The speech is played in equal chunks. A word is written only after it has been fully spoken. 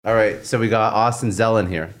All right, so we got Austin Zelan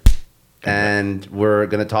here, and we're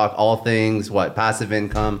gonna talk all things passive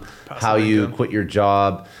income, how you quit your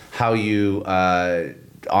job, how you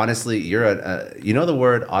honestly you're you know the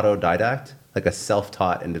word autodidact, like a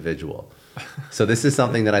self-taught individual. So this is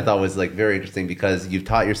something that I thought was like very interesting because you've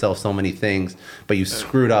taught yourself so many things, but you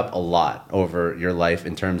screwed up a lot over your life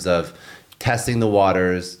in terms of testing the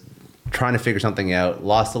waters, trying to figure something out,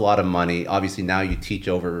 lost a lot of money. Obviously now you teach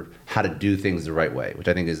over how to do things the right way, which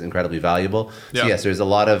I think is incredibly valuable. So yes, there's a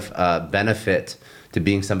lot of benefit to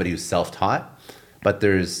being somebody who's self-taught, but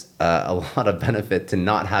there's a lot of benefit to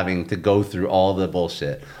not having to go through all the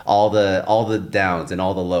bullshit, all the downs and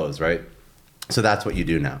all the lows, right? So that's what you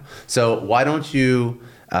do now. So why don't you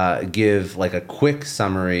give like a quick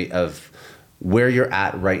summary of where you're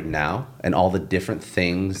at right now and all the different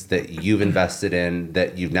things that you've invested in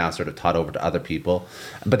that you've now sort of taught over to other people.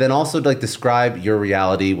 But then also like describe your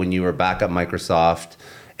reality when you were back at Microsoft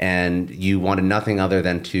and you wanted nothing other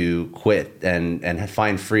than to quit and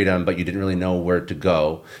find freedom, but you didn't really know where to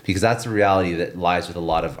go, because that's the reality that lies with a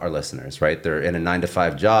lot of our listeners, right? They're in a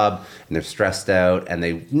 9-to-5 job and they're stressed out and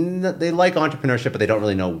they like entrepreneurship, but they don't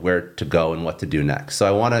really know where to go and what to do next. So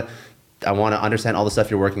I want to understand all the stuff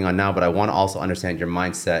you're working on now, but I want to also understand your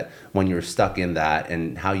mindset when you were stuck in that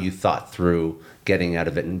and how you thought through getting out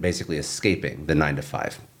of it and basically escaping the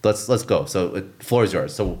 9-to-5. Let's go. So the floor is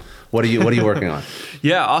yours. So what are you working on?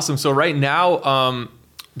 Yeah, awesome. So right now,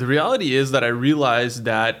 the reality is that I realized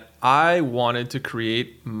that I wanted to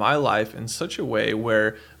create my life in such a way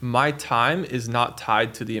where my time is not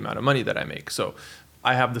tied to the amount of money that I make. So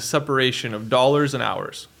I have the separation of dollars and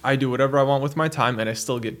hours. I do whatever I want with my time and I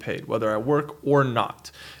still get paid, whether I work or not.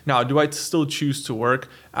 Now, do I still choose to work?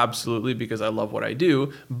 Absolutely, because I love what I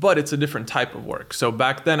do, but it's a different type of work. So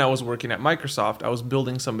back then I was working at Microsoft. I was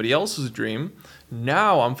building somebody else's dream.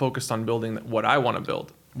 Now I'm focused on building what I want to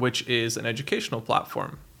build, which is an educational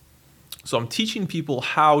platform. So I'm teaching people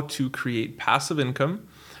how to create passive income.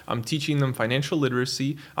 I'm teaching them financial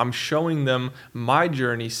literacy. I'm showing them my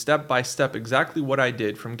journey step by step, exactly what I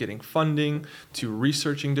did, from getting funding to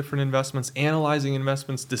researching different investments, analyzing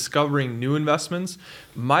investments, discovering new investments.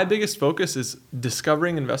 My biggest focus is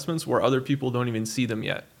discovering investments where other people don't even see them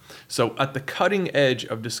yet. So at the cutting edge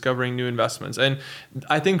of discovering new investments. And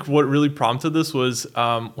I think what really prompted this was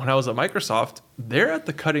when I was at Microsoft, they're at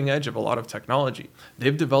the cutting edge of a lot of technology.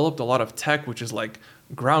 They've developed a lot of tech, which is like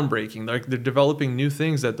groundbreaking. They're developing new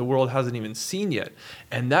things that the world hasn't even seen yet.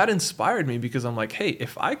 And that inspired me because I'm like, hey,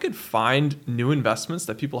 if I could find new investments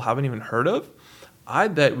that people haven't even heard of, I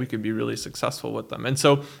bet we could be really successful with them. And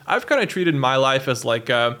so I've kind of treated my life as like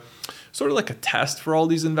sort of like a test for all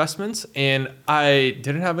these investments. And I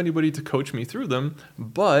didn't have anybody to coach me through them,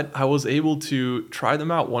 but I was able to try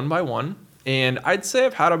them out one by one. And I'd say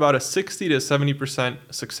I've had about a 60 to 70%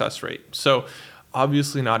 success rate. So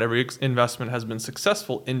obviously not every investment has been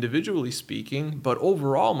successful individually speaking, but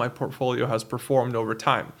overall my portfolio has performed over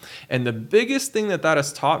time. And the biggest thing that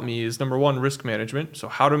has taught me is, number one, risk management. So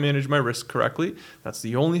how to manage my risk correctly. That's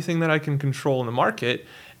the only thing that I can control in the market.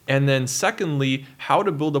 And then secondly, how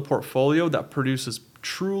to build a portfolio that produces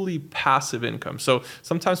truly passive income. So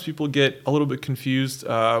sometimes people get a little bit confused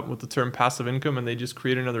with the term passive income and they just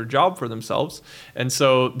create another job for themselves. And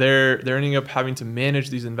so they're ending up having to manage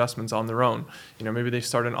these investments on their own. You know, maybe they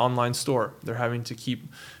start an online store. They're having to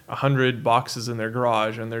keep 100 boxes in their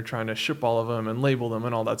garage and they're trying to ship all of them and label them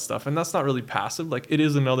and all that stuff. And that's not really passive. Like, it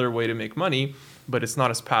is another way to make money, but it's not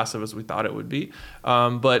as passive as we thought it would be.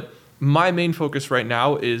 But my main focus right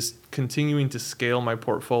now is continuing to scale my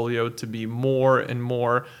portfolio to be more and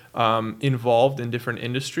more involved in different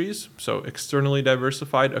industries, so externally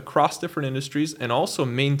diversified across different industries, and also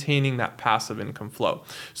maintaining that passive income flow.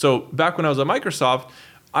 So back when I was at Microsoft,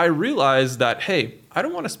 I realized that, hey, I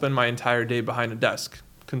don't want to spend my entire day behind a desk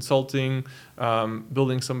consulting,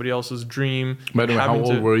 building somebody else's dream. By the way, how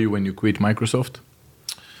old were you when you quit Microsoft?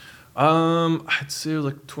 I'd say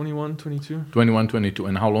like 21, 22. 21, 22.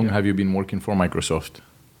 And how long have you been working for Microsoft?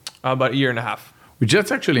 About a year and a half. Which that's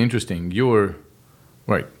actually interesting. You were,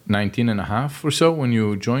 19 and a half or so when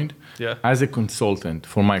you joined? Yeah. As a consultant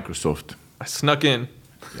for Microsoft. I snuck in.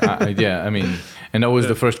 Yeah, I mean, and that was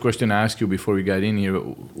the first question I asked you before we got in here.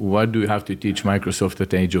 What do you have to teach Microsoft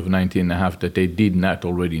at the age of 19 and a half that they did not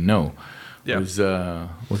already know? Yeah. Was an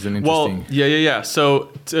interesting... Well, yeah. So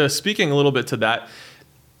speaking a little bit to that,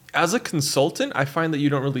 as a consultant, I find that you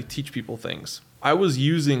don't really teach people things. I was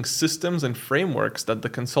using systems and frameworks that the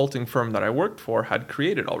consulting firm that I worked for had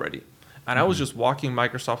created already. And I was just walking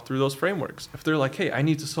Microsoft through those frameworks. If they're like, hey, I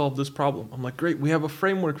need to solve this problem, I'm like, great, we have a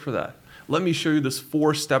framework for that. let me show you this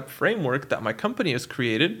 4-step framework that my company has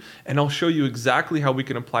created, and I'll show you exactly how we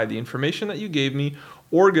can apply the information that you gave me,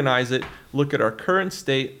 organize it, look at our current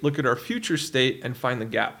state, look at our future state, and find the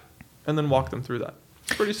gap, and then walk them through that.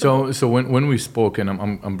 Pretty simple. So when we spoke, and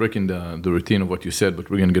I'm breaking the routine of what you said, but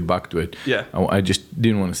we're gonna get back to it. Yeah. I just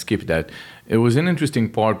didn't want to skip that. It was an interesting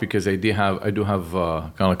part because I do have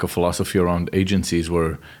kind of like a philosophy around agencies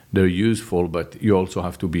where they're useful, but you also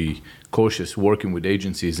have to be cautious working with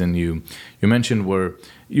agencies. And you mentioned where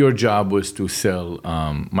your job was to sell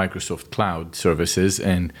Microsoft Cloud services,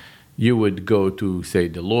 and you would go to, say,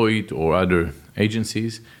 Deloitte or other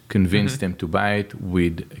agencies, convince them to buy it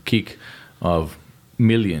with a kick of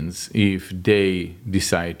millions if they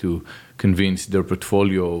decide to convince their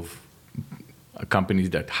portfolio of companies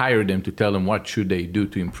that hire them to tell them what should they do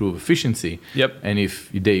to improve efficiency. Yep. And if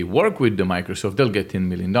they work with the Microsoft, they'll get $10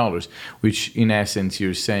 million, which in essence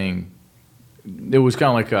you're saying there was kind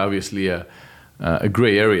of like obviously a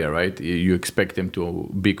gray area, right? You expect them to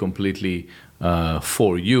be completely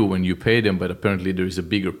for you when you pay them, but apparently there is a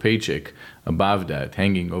bigger paycheck above that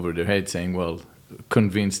hanging over their head saying, well,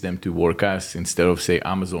 convince them to work us instead of, say,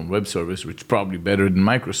 Amazon Web Service, which is probably better than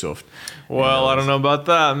Microsoft. Well, I don't know about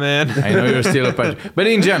that, man. I know you're still a project. But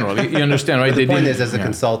in general, you understand, right? The point is, as a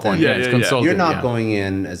consultant, it's consultant, you're not going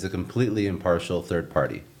in as a completely impartial third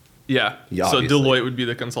party. Yeah. Yeah, So obviously. Deloitte would be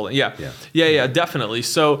the consultant. Yeah, definitely.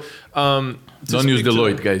 So Don't use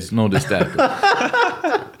Deloitte, guys. Notice that.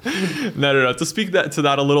 No. To speak to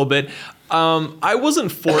that a little bit, I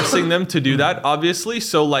wasn't forcing them to do that, obviously.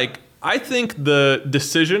 So like, I think the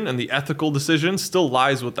decision and the ethical decision still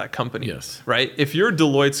lies with that company. Yes. Right? If you're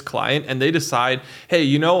Deloitte's client and they decide, hey,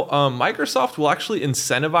 Microsoft will actually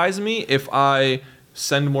incentivize me if I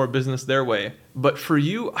send more business their way. But for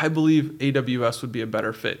you, I believe AWS would be a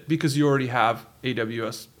better fit because you already have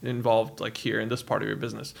AWS involved like here in this part of your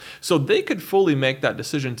business. So they could fully make that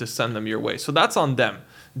decision to send them your way. So that's on them.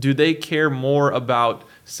 Do they care more about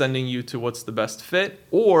sending you to what's the best fit,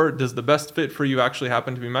 or does the best fit for you actually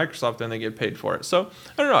happen to be Microsoft and they get paid for it? So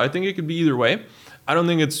I don't know. I think it could be either way. I don't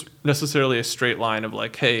think it's necessarily a straight line of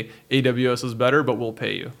like, hey, AWS is better, but we'll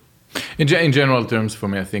pay you. In general terms, for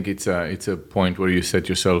me, I think it's a point where you set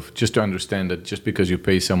yourself just to understand that just because you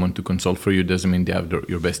pay someone to consult for you doesn't mean they have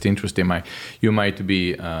your best interest. You might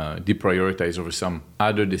be deprioritized over some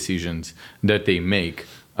other decisions that they make.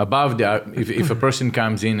 Above that, if a person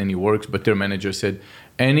comes in and he works, but their manager said,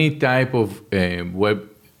 any type of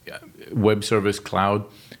web service cloud,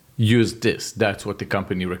 use this. That's what the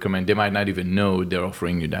company recommend. They might not even know they're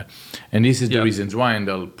offering you that. And this is the reasons why, and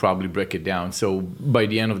they'll probably break it down. So by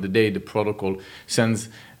the end of the day, the protocol sends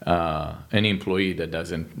an employee that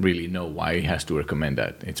doesn't really know why he has to recommend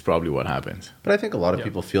that. It's probably what happens. But I think a lot of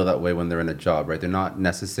people feel that way when they're in a job, right? They're not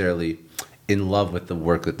necessarily in love with the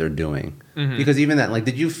work that they're doing. Mm-hmm. Because even that, like,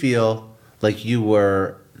 did you feel like you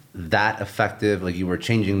were that effective, like you were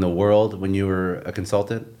changing the world when you were a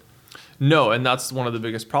consultant? No, and that's one of the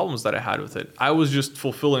biggest problems that I had with it. I was just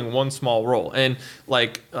fulfilling one small role. And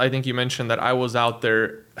like, I think you mentioned that I was out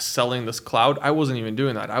there selling this cloud. I wasn't even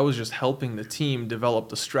doing that. I was just helping the team develop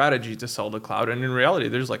the strategy to sell the cloud. And in reality,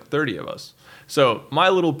 there's like 30 of us. So my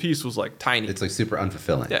little piece was like tiny. It's like super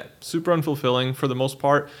unfulfilling. Yeah, super unfulfilling for the most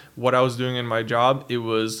part. What I was doing in my job, it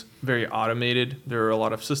was very automated. There were a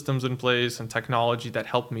lot of systems in place and technology that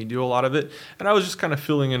helped me do a lot of it. And I was just kind of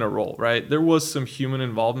filling in a role, right? There was some human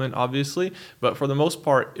involvement, obviously, but for the most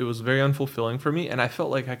part, it was very unfulfilling for me. And I felt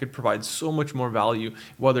like I could provide so much more value,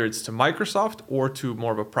 whether it's to Microsoft or to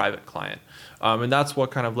more of a private client. And that's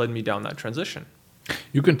what kind of led me down that transition.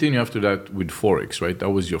 You continue after that with Forex, right?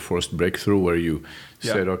 That was your first breakthrough where you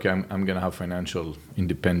said, okay, I'm going to have financial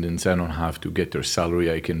independence. I don't have to get their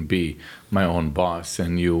salary. I can be my own boss.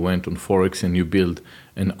 And you went on Forex and you built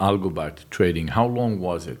an algobot trading. How long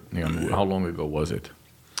was it? How long ago was it?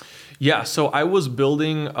 Yeah, so I was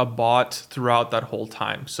building a bot throughout that whole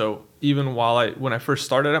time. So even when I first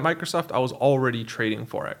started at Microsoft, I was already trading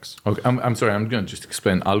Forex. Okay, I'm sorry. I'm going to just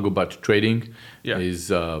explain. Algobot trading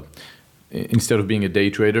is... instead of being a day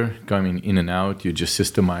trader, coming in and out, you just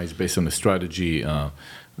systemize based on the strategy,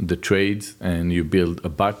 the trades, and you build a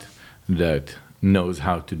bot that knows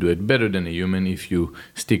how to do it better than a human if you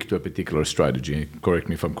stick to a particular strategy. Correct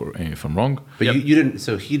me if I'm wrong. But you didn't.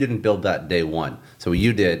 So he didn't build that day one. So what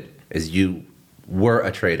you did is you were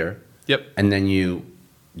a trader. Yep. And then you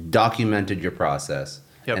documented your process.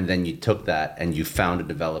 Yep. And then you took that and you found a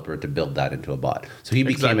developer to build that into a bot. So he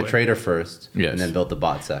became a trader first, and then built the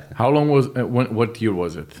bot second. How long was? What year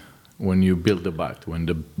was it? when you build the bot? When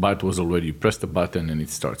the bot was already, you press the button and it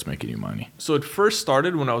starts making you money? So it first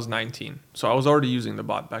started when I was 19. So I was already using the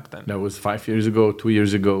bot back then. That was 5 years ago, 2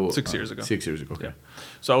 years ago? 6 years ago. 6 years ago, okay. Yeah.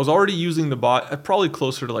 So I was already using the bot, probably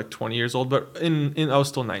closer to like 20 years old, but I was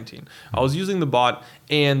still 19. I was using the bot,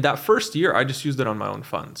 and that first year I just used it on my own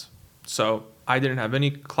funds. So I didn't have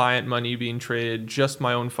any client money being traded, just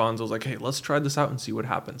my own funds. I was like, hey, let's try this out and see what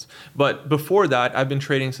happens. But before that, I've been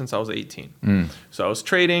trading since I was 18. So I was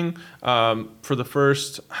trading for the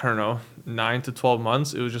first, 9 to 12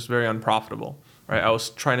 months. It was just very unprofitable. Right? I was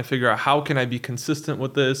trying to figure out how can I be consistent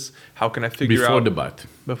with this? How can I figure out...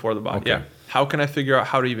 Before the bot, okay. yeah. How can I figure out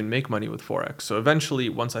how to even make money with Forex? So eventually,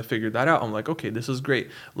 once I figured that out, I'm like, okay, this is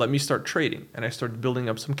great. Let me start trading. And I started building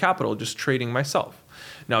up some capital, just trading myself.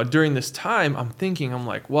 Now, during this time, I'm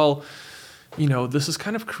like, well, this is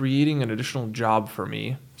kind of creating an additional job for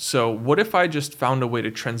me. So what if I just found a way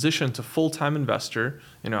to transition to full-time investor?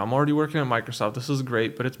 I'm already working at Microsoft. This is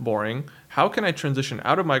great, but it's boring. How can I transition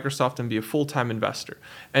out of Microsoft and be a full-time investor?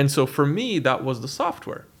 And so for me, that was the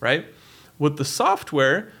software, right? With the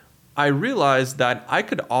software, I realized that I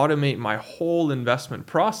could automate my whole investment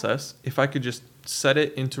process if I could just set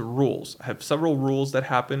it into rules. I have several rules that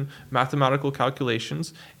happen, mathematical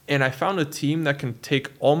calculations, and I found a team that can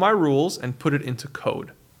take all my rules and put it into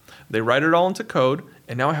code. They write it all into code,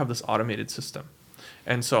 and now I have this automated system.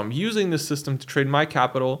 And so I'm using this system to trade my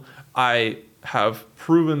capital. I have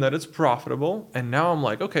proven that it's profitable, and now I'm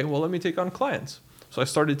like, okay, well, let me take on clients. So I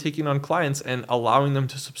started taking on clients and allowing them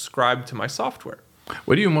to subscribe to my software.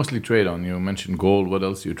 What do you mostly trade on? You mentioned gold. What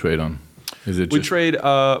else do you trade on? We trade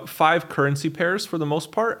 5 currency pairs for the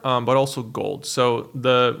most part, but also gold. So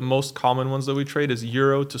the most common ones that we trade is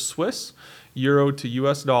euro to Swiss, euro to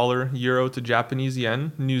US dollar, euro to Japanese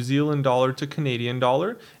yen, New Zealand dollar to Canadian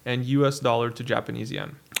dollar, and US dollar to Japanese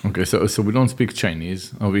yen. Okay, so we don't speak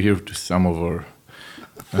Chinese over here to some of our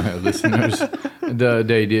listeners. The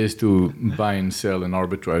idea is to buy and sell and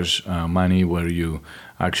arbitrage money where you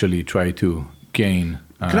actually try to gain.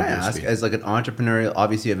 Can I ask, as like an entrepreneurial,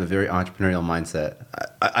 obviously you have a very entrepreneurial mindset.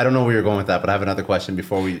 I don't know where you're going with that, but I have another question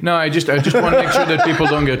before we... No, I just want to make sure that people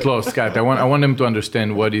don't get lost, Scott. I want them to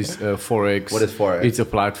understand what is Forex. What is Forex? It's a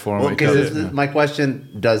platform. Okay, my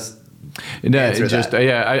question does answer that.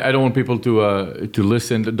 I don't want people to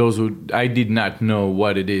listen. Those who... I did not know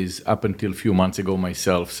what it is up until a few months ago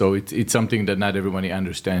myself. So it's something that not everybody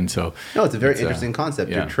understands. So no, it's a very interesting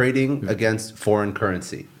concept. Yeah. You're trading against foreign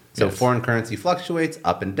currency. So foreign currency fluctuates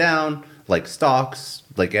up and down, like stocks,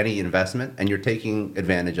 like any investment, and you're taking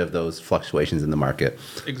advantage of those fluctuations in the market.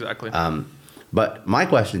 Exactly. But my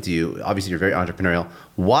question to you, obviously you're very entrepreneurial.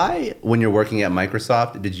 Why, when you're working at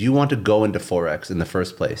Microsoft, did you want to go into Forex in the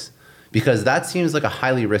first place? Because that seems like a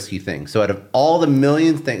highly risky thing. So out of all the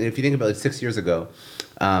millions things, if you think about it, 6 years ago,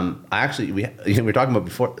 we were talking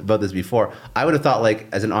about this before. I would have thought like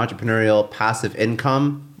as an entrepreneurial passive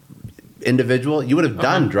income individual, you would have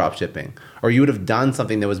done drop shipping, or you would have done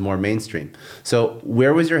something that was more mainstream. So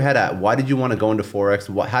where was your head at? Why did you want to go into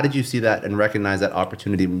Forex? How did you see that and recognize that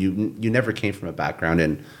opportunity when you never came from a background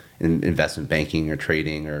in investment banking or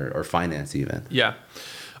trading or finance even? Yeah.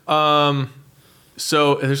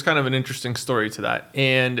 So there's kind of an interesting story to that.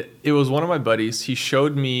 And it was one of my buddies. He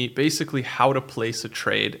showed me basically how to place a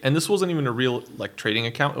trade. And this wasn't even a real trading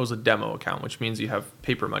account. It was a demo account, which means you have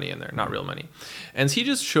paper money in there, not real money. And he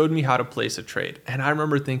just showed me how to place a trade. And I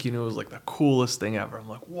remember thinking it was like the coolest thing ever. I'm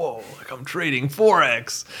like, whoa, I'm trading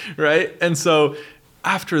Forex, right? And so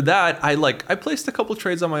after that, I placed a couple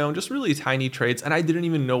trades on my own, just really tiny trades. And I didn't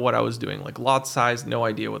even know what I was doing. Like lot size, no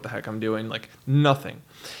idea what the heck I'm doing, nothing.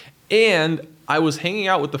 And I was hanging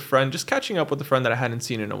out with a friend, just catching up with a friend that I hadn't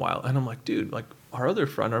seen in a while. And I'm like, dude, our other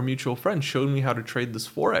friend, our mutual friend showed me how to trade this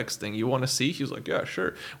Forex thing. You want to see? He was like, yeah,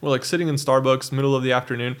 sure. We're sitting in Starbucks, middle of the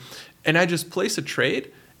afternoon. And I just placed a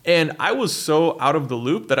trade. And I was so out of the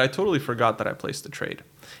loop that I totally forgot that I placed the trade.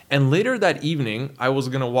 And later that evening, I was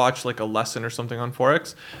going to watch a lesson or something on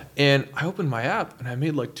Forex. And I opened my app and I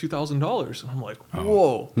made $2,000. And I'm like,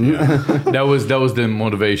 whoa. Yeah. that was the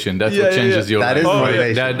motivation. That's what changes your life. That is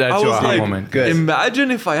motivation. That's your aha moment. Good.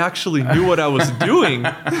 Imagine if I actually knew what I was doing.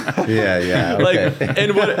 Yeah.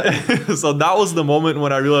 Okay. So that was the moment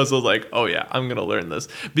when I realized I was like, oh yeah, I'm going to learn this.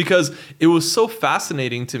 Because it was so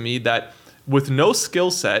fascinating to me that with no skill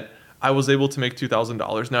set, I was able to make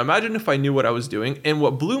 $2,000. Now imagine if I knew what I was doing. And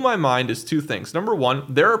what blew my mind is two things. Number one,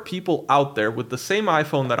 there are people out there with the same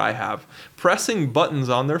iPhone that I have, pressing buttons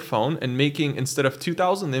on their phone and making, instead of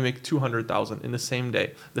 2,000, they make 200,000 in the same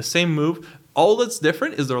day. The same move. All that's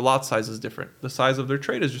different is their lot size is different. The size of their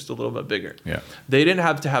trade is just a little bit bigger. Yeah. They didn't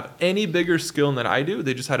have to have any bigger skill than I do.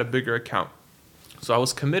 They just had a bigger account. So I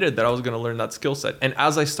was committed that I was going to learn that skill set. And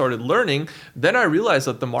as I started learning, then I realized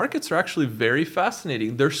that the markets are actually very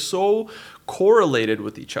fascinating. They're so correlated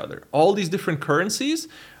with each other. All these different currencies,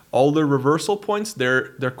 all their reversal points,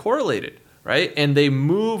 they're correlated, right? And they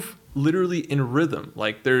move literally in rhythm.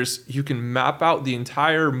 Like you can map out the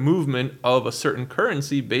entire movement of a certain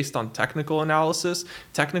currency based on technical analysis.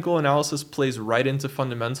 Technical analysis plays right into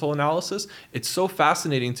fundamental analysis. It's so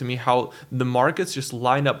fascinating to me how the markets just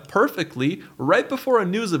line up perfectly right before a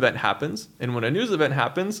news event happens. And when a news event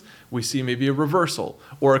happens, we see maybe a reversal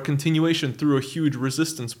or a continuation through a huge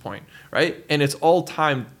resistance point, right? And it's all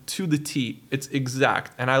timed to the T. It's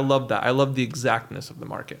exact. And I love that. I love the exactness of the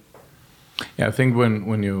market. Yeah, I think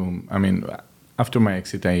after my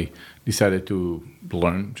exit, I decided to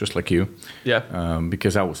learn just like you. Yeah.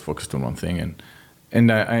 Because I was focused on one thing,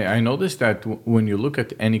 and I noticed that when you look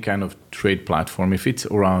at any kind of trade platform, if it's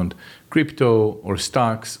around crypto or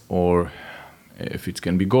stocks, or if it's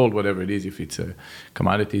going to be gold, whatever it is, if it's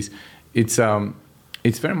commodities,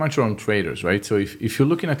 it's very much around traders, right? So if you're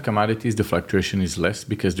looking at commodities, the fluctuation is less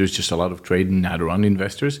because there's just a lot of trade, not around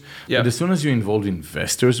investors. Yeah. But as soon as you involve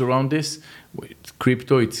investors around this, with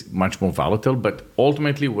crypto, it's much more volatile. But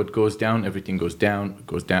ultimately, what goes down, everything goes down,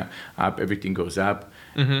 up, everything goes up.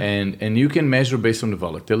 Mm-hmm. And you can measure based on the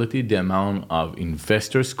volatility, the amount of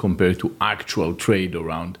investors compared to actual trade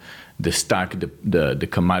around the stock, the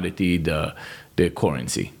commodity, the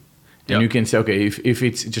currency. And you can say, okay, if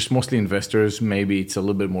it's just mostly investors, maybe it's a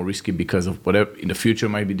little bit more risky because of whatever in the future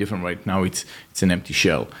might be different. Right now, it's an empty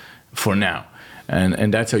shell for now.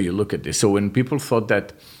 And that's how you look at this. So when people thought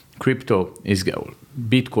that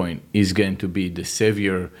Bitcoin is going to be the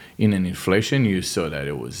savior in an inflation, you saw that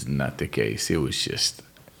it was not the case. It was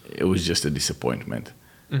just a disappointment.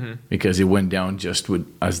 Mm-hmm. Because it went down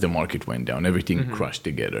as the market went down. Everything crushed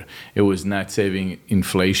together. It was not saving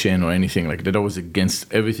inflation or anything like that. That was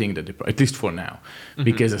against everything at least for now. Mm-hmm.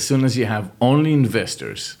 Because as soon as you have only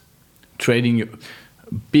investors trading,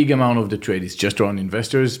 big amount of the trade is just around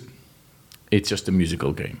investors, it's just a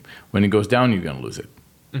musical game. When it goes down, you're going to lose it.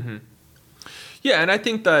 Mm-hmm. Yeah, and I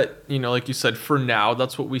think that, like you said, for now,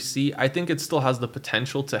 that's what we see. I think it still has the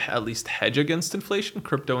potential to at least hedge against inflation,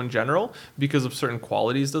 crypto in general, because of certain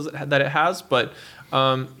qualities that it has. But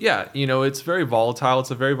it's very volatile. It's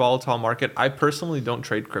a very volatile market. I personally don't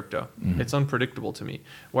trade crypto. Mm-hmm. It's unpredictable to me.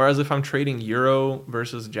 Whereas if I'm trading euro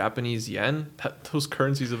versus Japanese yen, those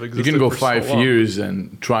currencies have existed. You can go for 5 so long. years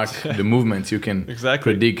and track the movements. You can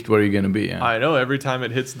predict where you're going to be. Yeah. I know every time it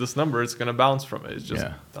hits this number, it's going to bounce from it. It's just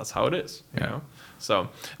that's how it is. You know. So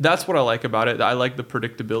that's what I like about it. I like the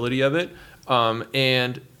predictability of it.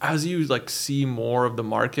 And as you see more of the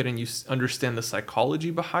market and you understand the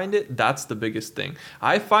psychology behind it, that's the biggest thing.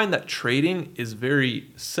 I find that trading is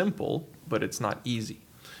very simple, but it's not easy.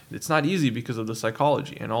 It's not easy because of the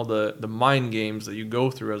psychology and all the mind games that you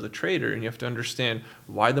go through as a trader, and you have to understand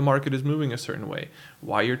why the market is moving a certain way,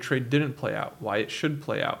 why your trade didn't play out, why it should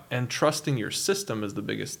play out, and trusting your system is the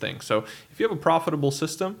biggest thing. So if you have a profitable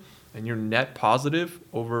system and you're net positive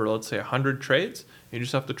over, let's say, 100 trades, you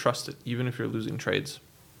just have to trust it, even if you're losing trades.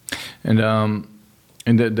 And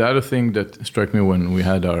the other thing that struck me when we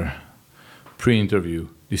had our pre-interview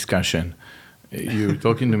discussion, you were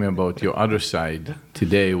talking to me about your other side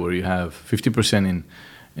today, where you have 50%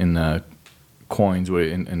 in coins,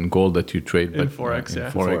 in gold that you trade, in Forex,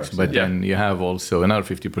 Forex. But then you have also another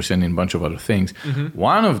 50% in a bunch of other things. Mm-hmm.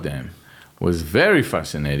 One of them was very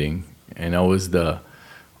fascinating, and that was the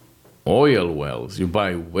oil wells. You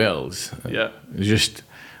buy wells. Just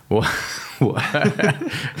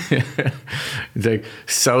it's like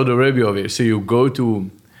Saudi Arabia over here. So you go to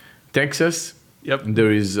Texas. Yep.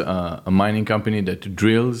 There is a mining company that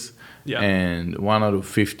drills, and 1 out of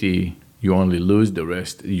 50 you only lose. The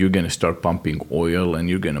rest you're gonna start pumping oil, and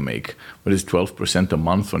you're gonna make 12% a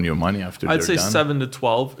month on your money after I'd they're say done? 7 to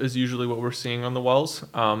 12 is usually what we're seeing on the wells.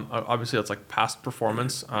 Obviously that's like past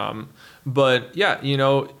performance. But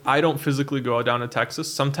I don't physically go down to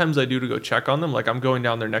Texas. Sometimes I do to go check on them. Like I'm going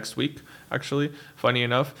down there next week, actually, funny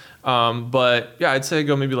enough. But I'd say I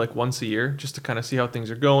go maybe like once a year just to kind of see how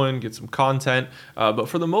things are going, get some content. But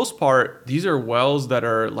for the most part, these are wells that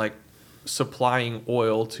are like supplying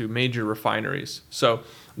oil to major refineries. So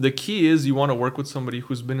the key is you want to work with somebody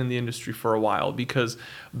who's been in the industry for a while, because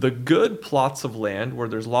the good plots of land where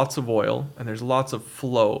there's lots of oil and there's lots of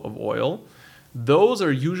flow of oil, those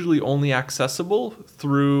are usually only accessible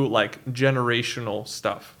through like generational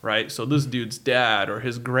stuff, right? So this dude's dad or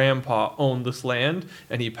his grandpa owned this land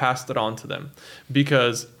and he passed it on to them.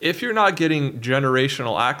 Because if you're not getting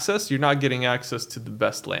generational access, you're not getting access to the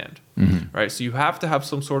best land, right? So you have to have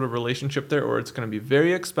some sort of relationship there, or it's going to be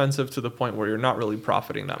very expensive to the point where you're not really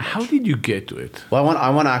profiting that much. How did you get to it? Well, I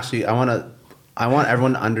want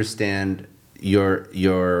everyone to understand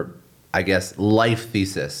your I guess life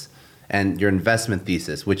thesis and your investment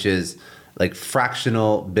thesis, which is like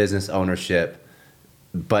fractional business ownership,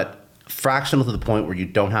 but fractional to the point where you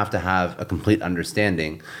don't have to have a complete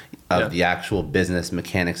understanding of the actual business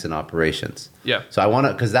mechanics and operations. Yeah. So I want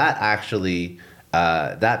to, because that actually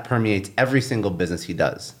that permeates every single business he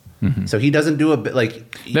does. So he doesn't do a bit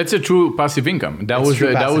like that's a true passive income. That was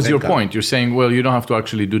your point. You're saying, well, you don't have to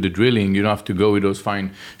actually do the drilling. You don't have to go with those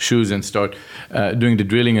fine shoes and start doing the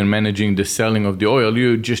drilling and managing the selling of the oil.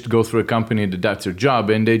 You just go through a company that's their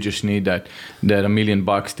job, and they just need that $1 million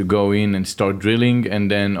to go in and start drilling.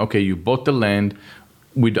 And then, okay, you bought the land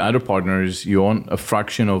with other partners. You own a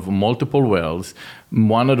fraction of multiple wells.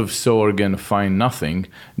 One out of so are going to find nothing,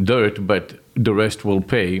 dirt, but the rest will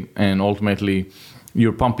pay. And ultimately,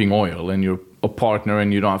 you're pumping oil and you're a partner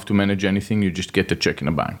and you don't have to manage anything. You just get the check in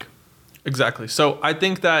the bank. Exactly. So I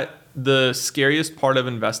think that the scariest part of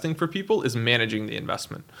investing for people is managing the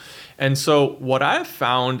investment. And so what I've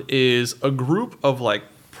found is a group of like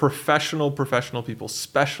professional people,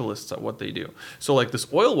 specialists at what they do. So like this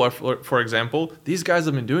oil well, for example, these guys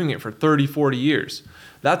have been doing it for 30, 40 years.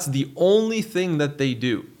 That's the only thing that they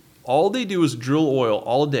do. All they do is drill oil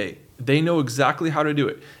all day. They know exactly how to do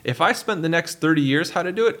it. If I spent the next 30 years how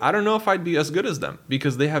to do it, I don't know if I'd be as good as them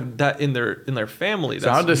because they have that in their family. So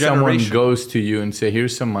how does someone goes to you and say,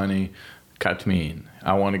 here's some money, cut me in.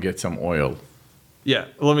 I want to get some oil. Yeah,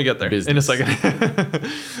 let me get there in a second.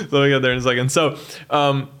 So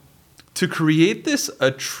to create a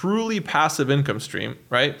truly passive income stream,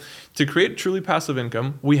 right? To create truly passive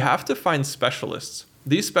income, we have to find specialists.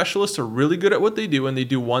 These specialists are really good at what they do and they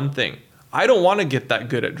do one thing. I don't want to get that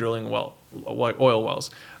good at drilling oil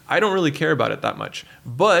wells. I don't really care about it that much.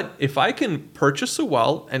 But if I can purchase a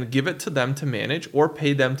well and give it to them to manage or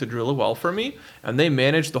pay them to drill a well for me and they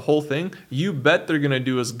manage the whole thing, you bet they're going to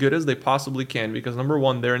do as good as they possibly can because number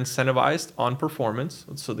one, they're incentivized on performance,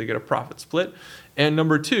 so they get a profit split. And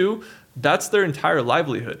number two, that's their entire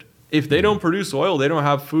livelihood. If they don't produce oil, they don't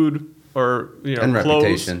have food or and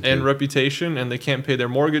clothes and reputation, and they can't pay their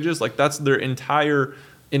mortgages. Like that's their entire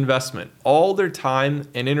investment. All their time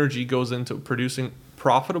and energy goes into producing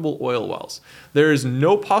profitable oil wells. There is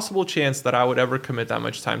no possible chance that I would ever commit that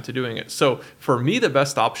much time to doing it. So for me, the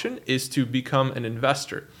best option is to become an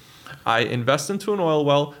investor. I invest into an oil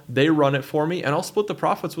well, they run it for me, and I'll split the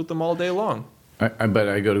profits with them all day long. But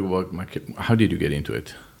I got to work. How did you get into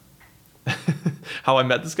it? How I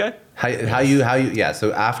met this guy? How you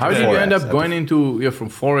so after how did you end up going into from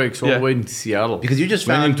Forex all the way into Seattle? Because you just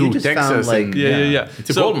found Texas like it's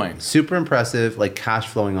a gold mine. Super impressive, like cash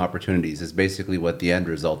flowing opportunities is basically what the end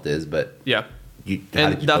result is. But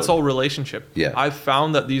that's all relationship. Yeah. I've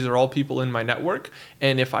found that these are all people in my network.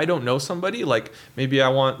 And if I don't know somebody, like maybe I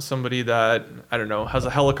want somebody that, I don't know, has a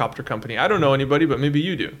helicopter company. I don't know anybody, but maybe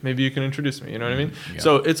you do. Maybe you can introduce me. You know what I mean? Yeah.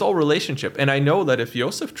 So it's all relationship. And I know that if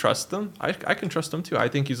Josef trusts them, I can trust him too. I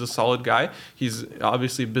think he's a solid guy. He's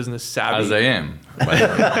obviously business savvy. As I am.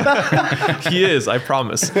 He is, I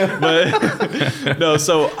promise. But no,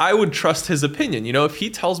 so I would trust his opinion. If he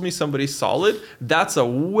tells me somebody's solid, that's a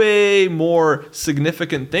way more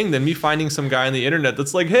significant thing than me finding some guy on the internet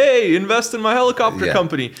that's like, hey, invest in my helicopter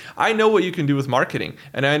company. I know what you can do with marketing,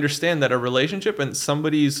 and I understand that a relationship and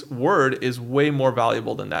somebody's word is way more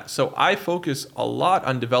valuable than that. So I focus a lot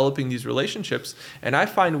on developing these relationships, and I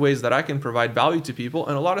find ways that I can provide value to people.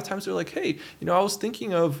 And a lot of times they're like, hey, I was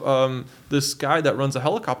thinking of this guy that runs a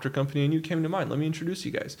helicopter company and you came to mind. Let me introduce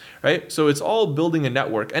you guys, right? So it's all building a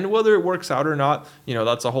network, and whether it works out or not,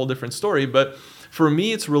 that's a whole different story. But for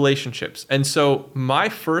me, it's relationships. And so my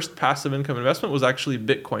first passive income investment was actually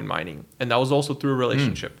Bitcoin mining. And that was also through a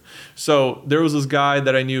relationship. So there was this guy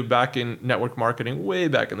that I knew back in network marketing, way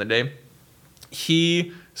back in the day.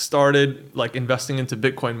 He started like investing into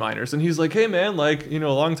Bitcoin miners. And he's like, hey man,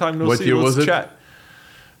 a long time no see. What year was it? Chat.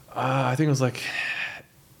 I think it was like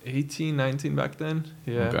 18, 19 back then.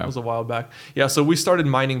 Yeah, okay. It was a while back. Yeah, so we started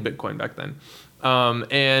mining Bitcoin back then.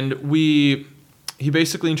 He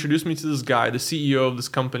basically introduced me to this guy, the CEO of this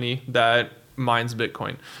company that mines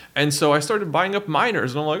Bitcoin. And so I started buying up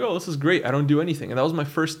miners, and I'm like, oh, this is great. I don't do anything. And that was my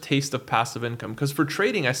first taste of passive income, because for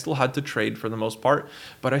trading, I still had to trade for the most part.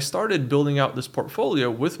 But I started building out this portfolio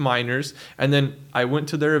with miners, and then I went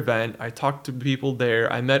to their event. I talked to people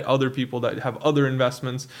there. I met other people that have other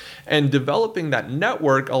investments, and developing that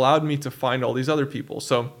network allowed me to find all these other people.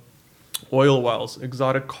 So oil wells,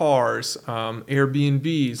 exotic cars,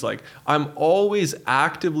 Airbnbs. Like, I'm always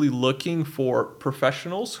actively looking for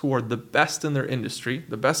professionals who are the best in their industry,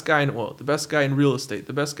 the best guy in oil, the best guy in real estate,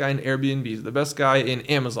 the best guy in Airbnbs, the best guy in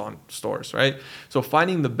Amazon stores, right? So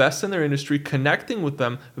finding the best in their industry, connecting with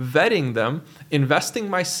them, vetting them, investing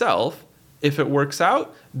myself. If it works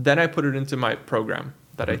out, then I put it into my program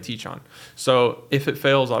that I teach on. So if it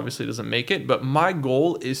fails, obviously it doesn't make it. But my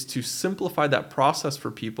goal is to simplify that process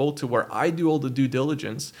for people to where I do all the due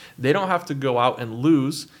diligence. They don't have to go out and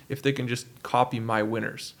lose if they can just copy my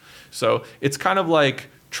winners. So it's kind of like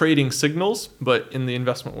trading signals, but in the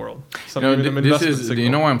investment world.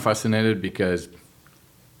 I'm fascinated because,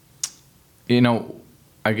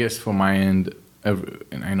 I guess from my end,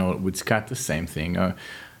 and I know with Scott the same thing.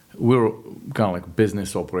 We're kind of like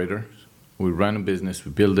business operators. We run a business,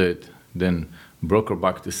 we build it, then broker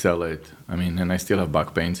back to sell it. And I still have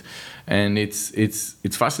back pains. And it's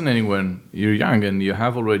fascinating when you're young and you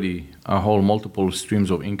have already a whole multiple streams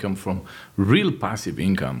of income from real passive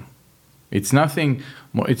income. It's nothing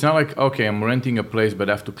more, it's not like, okay, I'm renting a place, but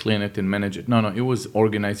I have to clean it and manage it. No, it was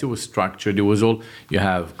organized, it was structured, it was all, you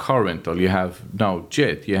have car rental, you have now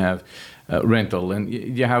jet, you have rental, and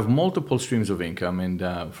you have multiple streams of income. And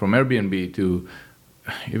from Airbnb to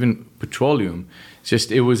even petroleum,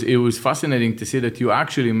 it was fascinating to see that you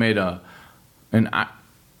actually made a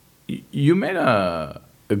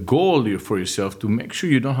goal for yourself to make sure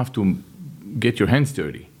you don't have to get your hands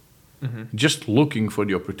dirty. Mm-hmm. Just looking for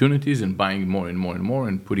the opportunities and buying more and more and more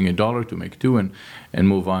and putting $1 to make $2 and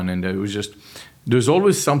move on. And it was just, there's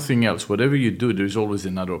always something else. Whatever you do, there's always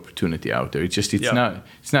another opportunity out there. It's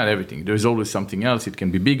not everything. There's always something else. It can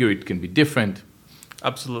be bigger. It can be different.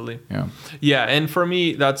 Absolutely. Yeah. And for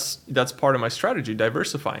me, that's part of my strategy,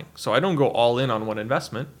 diversifying. So I don't go all in on one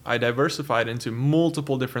investment. I diversified into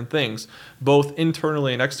multiple different things, both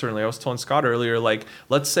internally and externally. I was telling Scott earlier, like,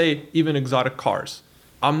 let's say even exotic cars.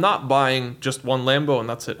 I'm not buying just one Lambo and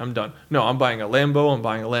that's it, I'm done. No, I'm buying a Lambo, I'm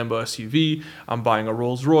buying a Lambo SUV, I'm buying a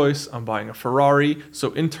Rolls Royce, I'm buying a Ferrari.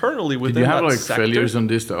 So internally within that sector... Did you have failures on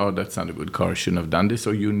this? Oh, that's not a good car, I shouldn't have done this?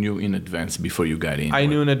 Or you knew in advance before you got in? I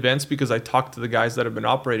knew in advance because I talked to the guys that have been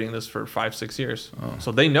operating this for 5-6 years. Oh.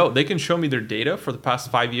 So they know, they can show me their data for the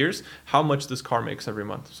past 5 years, how much this car makes every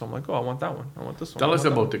month. So I'm like, oh, I want that one, I want this one. Tell us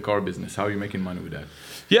about the car business. How are you making money with that?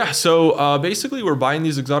 Yeah, so basically we're buying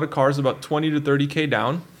these exotic cars about 20 to 30K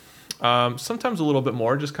down. Sometimes a little bit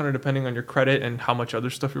more, just kind of depending on your credit and how much other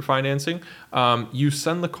stuff you're financing. You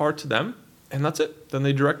send the car to them and that's it. Then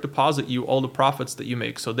they direct deposit you all the profits that you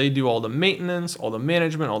make. So they do all the maintenance, all the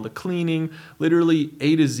management, all the cleaning, literally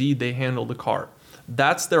A to Z, they handle the car.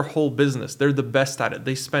 That's their whole business. They're the best at it.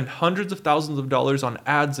 They spend hundreds of thousands of dollars on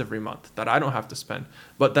ads every month that I don't have to spend,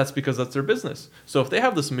 but that's because that's their business. So if they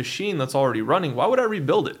have this machine that's already running, why would I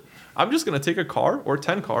rebuild it? I'm just going to take a car or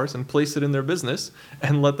 10 cars and place it in their business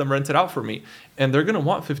and let them rent it out for me. And they're going to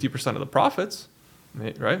want 50% of the profits,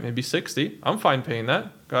 right? Maybe 60. I'm fine paying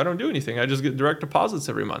that. I don't do anything. I just get direct deposits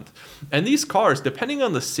every month. And these cars, depending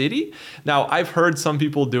on the city, now I've heard some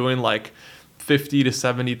people doing like $50,000 to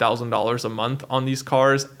 $70,000 a month on these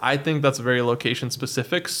cars. I think that's very location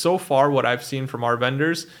specific. So far, what I've seen from our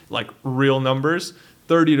vendors, like real numbers,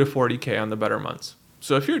 30 to 40K on the better months.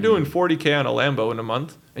 So if you're doing 40K on a Lambo in a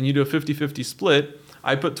month and you do a 50-50 split,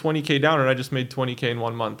 I put 20K down and I just made 20K in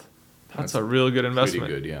 1 month. That's a real good investment.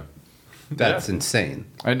 Pretty good, yeah. That's insane.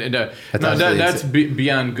 And that's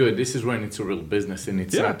beyond good. This is when it's a real business and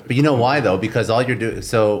it's not. But you know why though? Because all you're doing,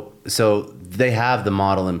 so they have the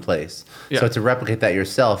model in place. Yeah. So to replicate that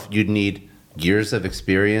yourself, you'd need years of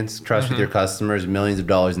experience, trust with your customers, millions of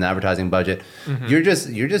dollars in advertising budget. Mm-hmm.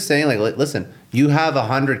 You're just saying like, listen, you have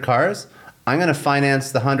 100 cars. I'm going to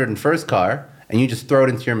finance the 101st car, and you just throw it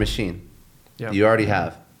into your machine. Yeah. You already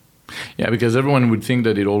have. Yeah, because everyone would think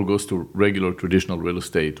that it all goes to regular traditional real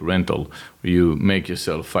estate rental, where you make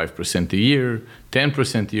yourself 5% a year,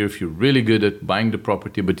 10% a year if you're really good at buying the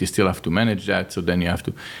property, but you still have to manage that. So then you have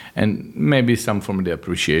to, and maybe some form of the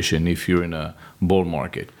appreciation if you're in a bull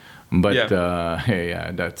market. But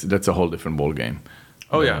that's a whole different ball game.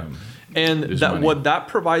 Oh yeah. And what that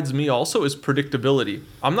provides me also is predictability.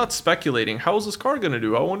 I'm not speculating. How is this car going to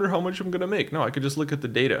do? I wonder how much I'm going to make. No, I could just look at the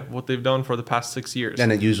data, what they've done for the past 6 years.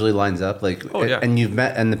 And it usually lines up. And you've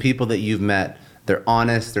met, and the people that you've met they're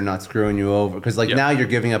honest, they're not screwing you over. Because like now you're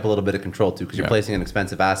giving up a little bit of control too, because you're placing an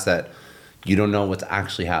expensive asset. You don't know what's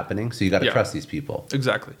actually happening, so you got to trust these people.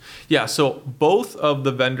 Exactly. Yeah, so both of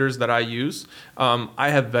the vendors that I use, I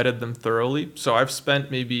have vetted them thoroughly. So I've spent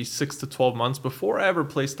maybe 6 to 12 months before I ever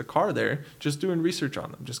placed the car there, just doing research on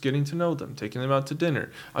them, just getting to know them, taking them out to dinner,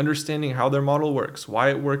 understanding how their model works, why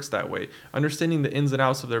it works that way, understanding the ins and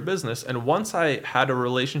outs of their business. And once I had a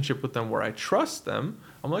relationship with them where I trust them,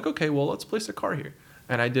 I'm like, okay, well, let's place a car here.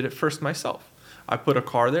 And I did it first myself. I put a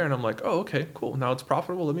car there and I'm like, oh, okay, cool. Now it's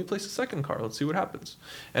profitable. Let me place a second car. Let's see what happens.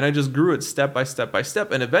 And I just grew it step by step by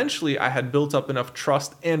step. And eventually I had built up enough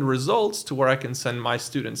trust and results to where I can send my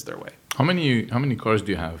students their way. How many cars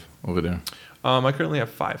do you have over there? I currently have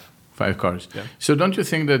 5. 5 cars. Yeah. So don't you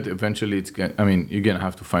think that eventually you're going to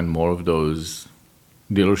have to find more of those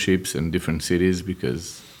dealerships in different cities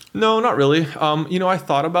because... No, not really. I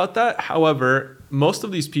thought about that. However, most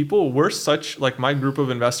of these people my group of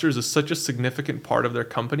investors is such a significant part of their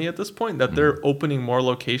company at this point that they're opening more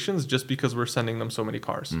locations just because we're sending them so many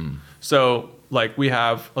cars. So like we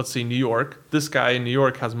have, let's say New York, this guy in New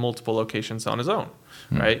York has multiple locations on his own,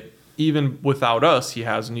 right? Even without us, he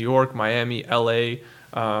has New York, Miami, LA,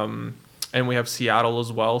 and we have Seattle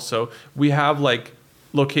as well. So we have like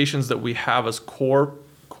locations that we have as core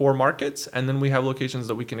markets, and then we have locations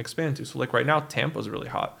that we can expand to. So like right now, Tampa's really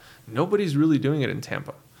hot. Nobody's really doing it in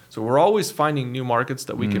Tampa. So we're always finding new markets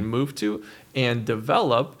that we can move to and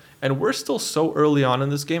develop. And we're still so early on in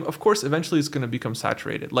this game. Of course, eventually it's going to become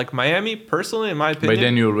saturated. Like Miami, personally, in my opinion. By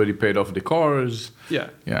then you already paid off the cars. Yeah.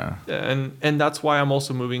 Yeah. And that's why I'm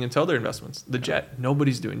also moving into other investments. The jet.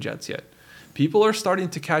 Nobody's doing jets yet. People are starting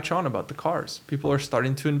to catch on about the cars. People are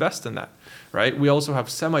starting to invest in that, right? We also have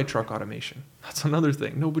semi-truck automation. That's another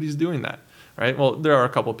thing. Nobody's doing that, right? Well, there are a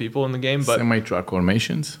couple people in the game, but... Semi-truck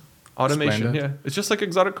automations? Automation, yeah. It's just like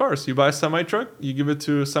exotic cars. You buy a semi-truck, you give it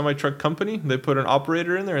to a semi-truck company, they put an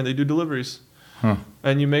operator in there, and they do deliveries.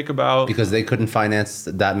 And you make about... Because they couldn't finance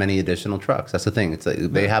that many additional trucks. That's the thing. It's like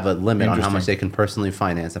they have a limit on how much they can personally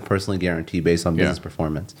finance and personally guarantee based on business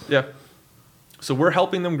performance. Yeah. So we're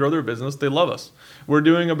helping them grow their business. They love us. We're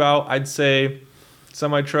doing about, I'd say,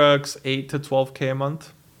 semi-trucks, 8 to 12K a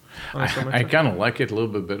month. I kind of like it a little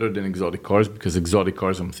bit better than exotic cars, because exotic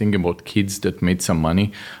cars, I'm thinking about kids that made some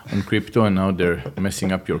money on crypto and now they're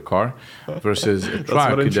messing up your car, versus a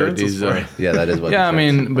truck that is... yeah, that is what... Yeah,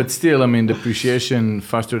 but still, depreciation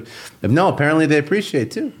faster. No, apparently they appreciate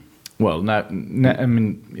too. Well, not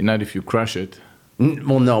if you crash it.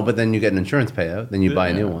 Well, no, but then you get an insurance payout, then you buy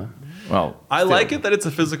a new one. Well, I like it that it's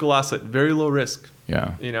a physical asset, very low risk.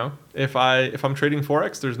 Yeah. If I'm trading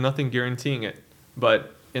Forex, there's nothing guaranteeing it.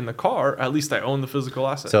 But in the car, at least I own the physical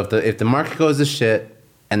asset. So if the market goes to shit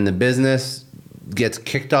and the business gets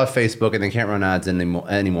kicked off Facebook and they can't run ads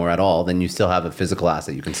anymore at all, then you still have a physical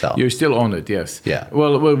asset you can sell. You still own it, yes. Yeah.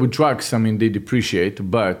 Well, with trucks, they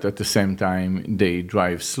depreciate, but at the same time, they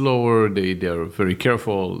drive slower. They're very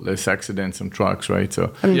careful. Less accidents on trucks, right?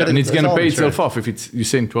 So, and it's going to pay itself off. If you're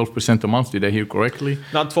saying 12% a month, did I hear correctly?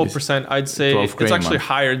 Not 12%. I'd say it's actually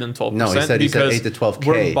higher than 12%. No, he said 8 to 12K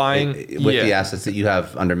we're buying with the assets that you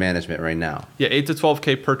have under management right now. Yeah, 8 to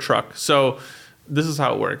 12K per truck. So this is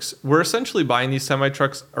how it works. We're essentially buying these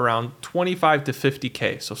semi-trucks around 25 to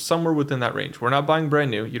 50K. So somewhere within that range. We're not buying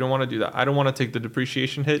brand new. You don't want to do that. I don't want to take the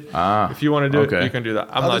depreciation hit. If you want to do it, you can do that.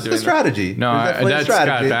 I'm not doing the strategy. That. No, that's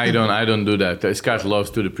strategy. Scott. I don't do that. Scott loves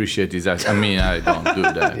to depreciate his assets. I don't do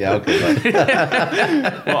that. Yeah, okay.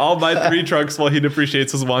 Well, I'll buy 3 trucks while he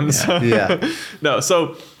depreciates his one. So. Yeah. No,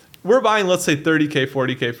 so we're buying, let's say, 30K,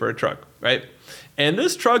 40K for a truck, right? And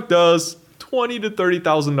this truck does $20,000 to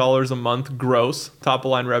 $30,000 a month gross top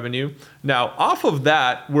line revenue. Now, off of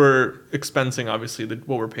that, we're expensing obviously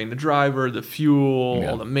what we're paying the driver, the fuel,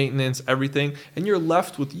 all the maintenance, everything, and you're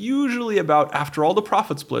left with usually about, after all the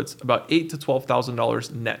profit splits, about $8,000 to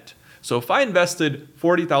 $12,000 net. So if I invested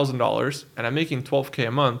 $40,000 and I'm making $12K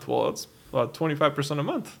a month, well, it's about 25% a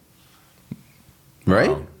month.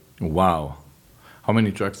 Right? Wow. How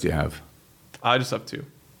many trucks do you have? I just have 2.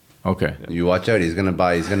 Okay. You watch out. He's gonna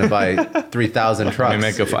buy 3,000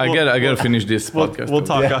 trucks. I gotta finish this podcast. We'll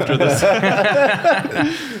talk after this.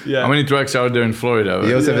 Yeah. How many trucks are there in Florida?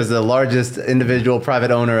 Joseph is the largest individual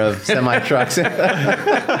private owner of semi trucks.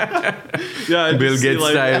 Yeah, Bill Gates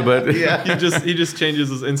style, but he just changes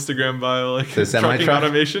his Instagram bio like the trucking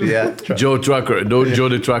automation. Yeah, Joe Trucker, Joe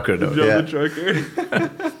the Trucker, though. Joe the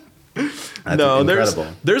Trucker. incredible.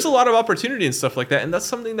 There's a lot of opportunity and stuff like that, and that's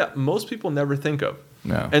something that most people never think of.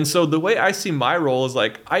 No. And so the way I see my role is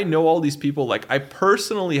like, I know all these people. Like, I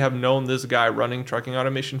personally have known this guy running trucking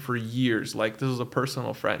automation for years. Like, this is a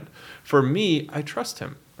personal friend. For me, I trust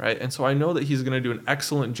him, right? And so I know that he's going to do an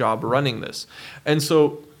excellent job running this. And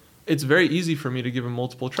so it's very easy for me to give him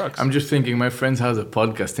multiple trucks. I'm just thinking, my friends has a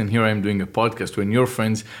podcast, and here I am doing a podcast. When your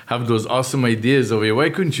friends have those awesome ideas of,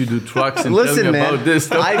 why couldn't you do trucks and Listen, tell me man, about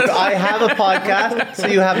this? I have a podcast, so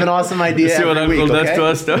you have an awesome idea See what every Uncle week, does okay? to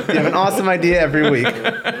us, though? You have an awesome idea every week.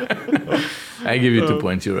 I give you 2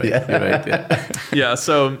 points. You're right. Yeah. You're right. Yeah. Yeah.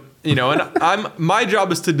 So, and my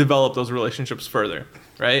job is to develop those relationships further,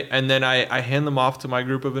 right? And then I hand them off to my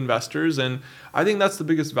group of investors. And I think that's the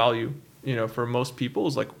biggest value, for most people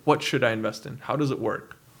is like, what should I invest in? How does it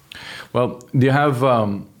work? Well, do you have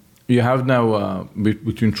now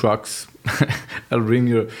between trucks? I'll bring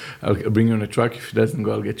you on a truck. If it doesn't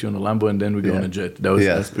go, I'll get you on a Lambo, and then we go on a jet.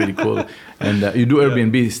 That's pretty cool. And you do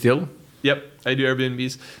Airbnb still? Yep, I do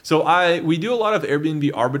Airbnbs. So we do a lot of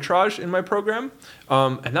Airbnb arbitrage in my program,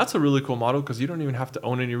 and that's a really cool model because you don't even have to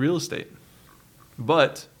own any real estate,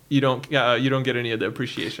 but you don't get any of the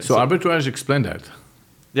appreciation. So arbitrage, explain that.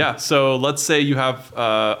 Yeah, so let's say you have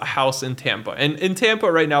a house in Tampa, and in Tampa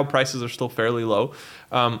right now prices are still fairly low.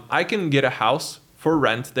 I can get a house for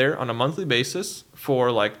rent there on a monthly basis for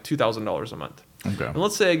like $2,000 a month. Okay. And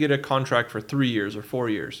let's say I get a contract for 3 years or 4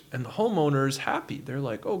 years, and the homeowner is happy. They're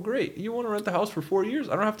like, "Oh, great! You want to rent the house for 4 years?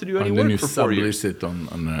 I don't have to do any work for 4 years." And then you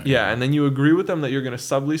sublease it on Yeah, and then you agree with them that you're going to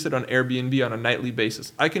sublease it on Airbnb on a nightly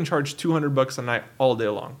basis. I can charge $200 a night all day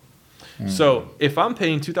long. So if I'm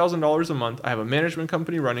paying $2,000 a month, I have a management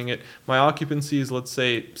company running it. My occupancy is, let's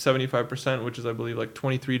say, 75%, which is, I believe, like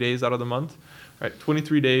 23 days out of the month. Right,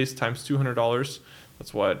 23 days times $200.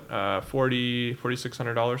 That's what,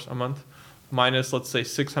 $4,600 a month. Minus, let's say,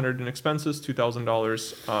 $600 in expenses,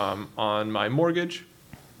 $2,000 on my mortgage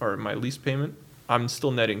or my lease payment. I'm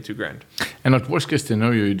still netting $2,000. And at worst case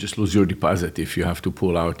scenario, you just lose your deposit if you have to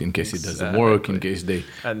pull out in case it doesn't work, in case they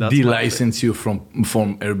de-license you from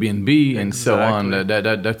Airbnb and so on.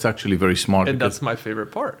 That's actually very smart. And that's my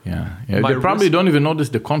favorite part. Yeah. They probably don't even notice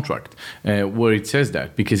the contract where it says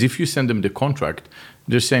that, because if you send them the contract,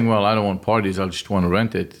 they're saying, well, I don't want parties, I just want to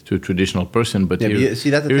rent it to a traditional person. But see,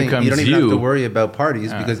 that's the thing. You don't even have to worry about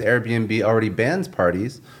parties because Airbnb already bans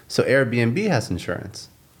parties. So Airbnb has insurance.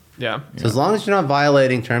 Yeah. So as long as you're not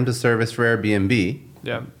violating terms of service for Airbnb,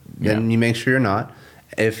 then you make sure you're not.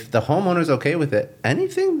 If the homeowner's okay with it,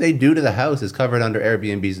 anything they do to the house is covered under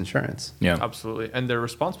Airbnb's insurance. Yeah, absolutely. And they're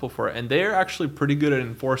responsible for it. And they're actually pretty good at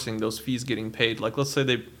enforcing those fees getting paid. Like, let's say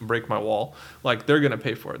they break my wall. Like, they're going to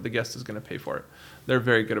pay for it. The guest is going to pay for it. They're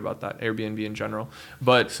very good about that, Airbnb in general.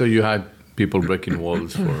 But so you had people breaking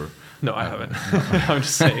walls for... No, I haven't. I'm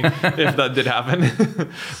just saying if that did happen.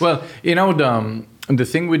 Well, the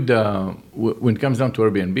thing with when it comes down to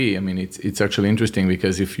Airbnb, I mean, it's actually interesting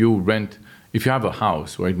because if you have a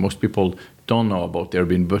house, right? Most people don't know about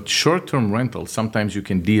Airbnb, but short-term rentals, sometimes you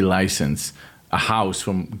can de-license a house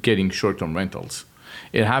from getting short-term rentals.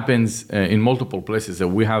 It happens in multiple places.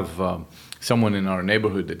 We have someone in our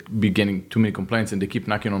neighborhood that be getting too many complaints, and they keep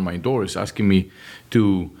knocking on my doors asking me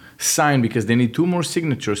to sign because they need 2 more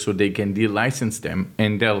signatures so they can de-license them,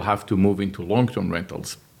 and they'll have to move into long-term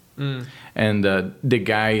rentals. And the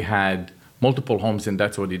guy had multiple homes, and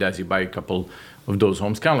that's what he does. He buy a couple of those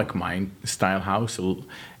homes, kind of like mine style house,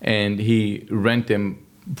 and he rent them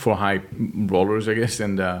for high rollers, I guess.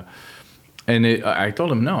 And I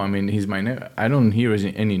told him, no, I mean, he's my neighbor. I don't hear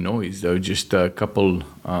any noise. There are just a couple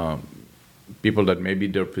people that maybe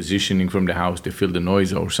they're positioning from the house, they feel the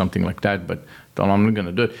noise or something like that, but I'm not going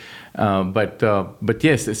to do it. But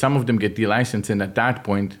yes, some of them get de-licensed, and at that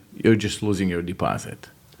point, you're just losing your deposit.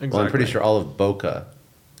 Exactly. Well, I'm pretty sure all of Boca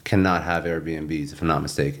cannot have Airbnbs, if I'm not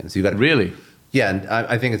mistaken. So you got Really? Yeah, and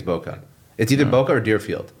I think it's Boca. It's either Boca or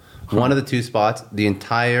Deerfield. One of the 2 spots. The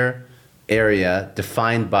entire area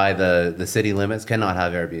defined by the city limits cannot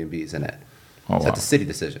have Airbnbs in it. Oh, so that's a city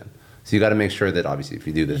decision. So you got to make sure that obviously if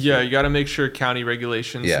you do this, you got to make sure county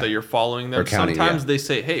regulations that you're following them. Sometimes they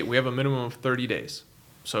say, hey, we have a minimum of 30 days.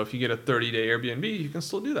 So if you get a 30-day Airbnb, you can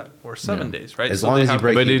still do that, or 7 days, right? As long as you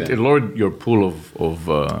break But even. it lowered your pool of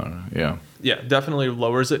Yeah, definitely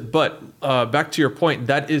lowers it. But back to your point,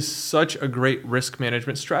 that is such a great risk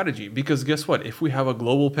management strategy because guess what? If we have a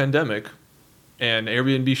global pandemic and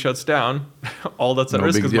Airbnb shuts down, all that's at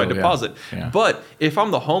risk is my deposit. Yeah. But if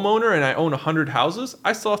I'm the homeowner and I own 100 houses,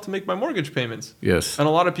 I still have to make my mortgage payments. Yes. And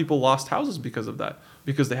a lot of people lost houses because of that.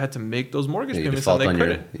 because they had to make those mortgage You payments default and on they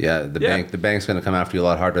your couldn't. the bank's going to come after you a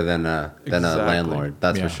lot harder than a landlord.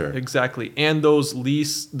 That's for sure. Exactly. And those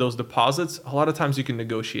deposits, a lot of times you can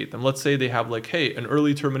negotiate them. Let's say they have like, hey, an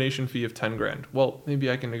early termination fee of 10 grand. Well, maybe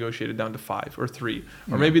I can negotiate it down to 5 or 3.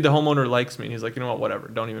 Or maybe the homeowner likes me and he's like, you know what, whatever,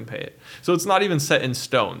 don't even pay it. So it's not even set in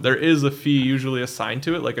stone. There is a fee usually assigned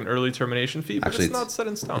to it, like an early termination fee, but Actually, it's not set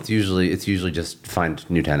in stone. It's usually just find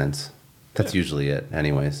new tenants. That's usually it,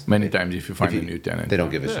 anyways. Many times, if you find a new tenant, they don't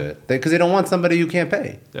give a shit because they don't want somebody who can't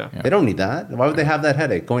pay. Yeah. They don't need that. Why would they have that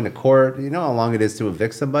headache? Going to court, you know how long it is to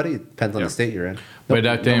evict somebody? It depends on the state you're in. By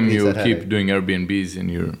that time, Nobody needs you that keep headache. doing Airbnbs and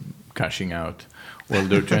you're cashing out. Well,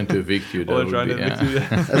 they're trying to evict you.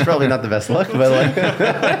 That's probably not the best luck, but like.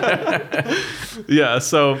 Yeah.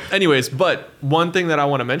 So, anyways, but one thing that I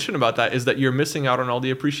want to mention about that is that you're missing out on all the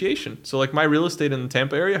appreciation. So, like my real estate in the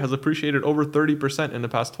Tampa area has appreciated over 30% in the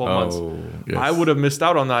past 12 months. Yes. I would have missed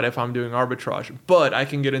out on that if I'm doing arbitrage, but I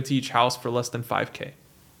can get into each house for less than 5K.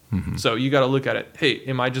 So you got to look at it. Hey,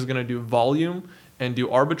 am I just going to do volume and do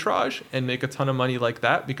arbitrage and make a ton of money like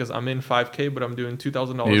that because I'm in 5K, but I'm doing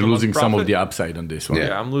 $2,000? You're losing some of the upside on this one.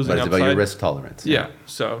 Yeah, I'm losing But it's upside. about your risk tolerance. Yeah.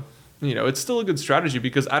 So, it's still a good strategy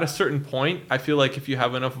because at a certain point, I feel like if you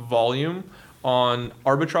have enough volume on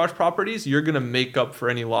arbitrage properties, you're going to make up for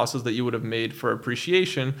any losses that you would have made for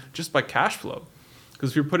appreciation just by cash flow.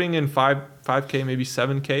 Because if you're putting in 5K, maybe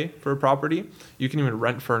 7K for a property, you can even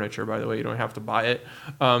rent furniture, by the way. You don't have to buy it.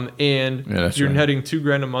 And you're netting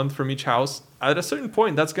 $2,000 a month from each house. At a certain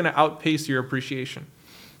point, that's going to outpace your appreciation.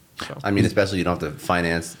 So. I mean, especially you don't have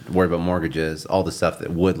to worry about mortgages, all the stuff that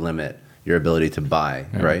would limit your ability to buy,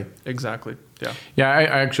 right? Exactly. Yeah. Yeah, I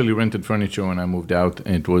actually rented furniture when I moved out,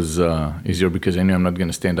 and it was easier because I knew I'm not going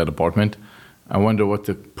to stay in that apartment. I wonder what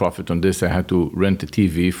the profit on this. I had to rent a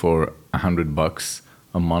TV for $100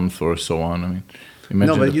 a month or so on. I mean,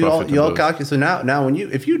 imagine no, but the you profit all on those. calculate. So now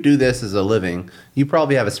if you do this as a living, you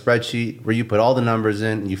probably have a spreadsheet where you put all the numbers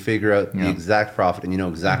in and you figure out the exact profit and you know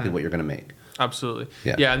exactly what you're going to make. Absolutely.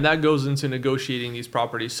 Yeah. Yeah, and that goes into negotiating these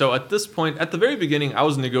properties. So at this point, at the very beginning, I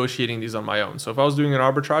was negotiating these on my own. So if I was doing an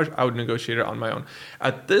arbitrage, I would negotiate it on my own.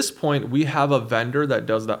 At this point, we have a vendor that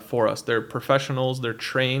does that for us. They're professionals. They're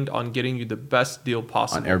trained on getting you the best deal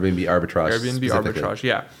possible. On Airbnb arbitrage. Airbnb arbitrage,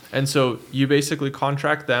 yeah. And so you basically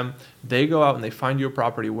contract them. They go out and they find you a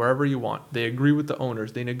property wherever you want. They agree with the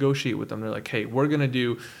owners. They negotiate with them. They're like, hey, we're going to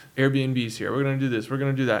do Airbnbs here. We're going to do this. We're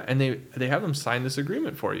going to do that. And they have them sign this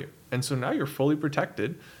agreement for you. And so now you're fully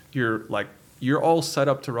protected. You're all set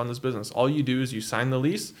up to run this business. All you do is you sign the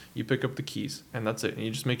lease, you pick up the keys, and that's it. And you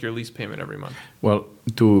just make your lease payment every month. Well,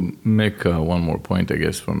 to make one more point, I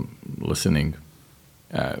guess, from listening,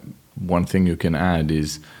 one thing you can add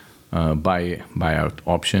is buyout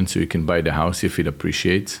option. So you can buy the house if it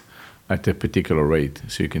appreciates at a particular rate.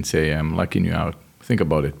 So you can say, I'm locking you out. Think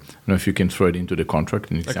about it. If you can throw it into the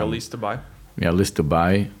contract. And like a lease to buy? Yeah, lease to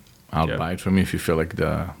buy. I'll buy it from you if you feel like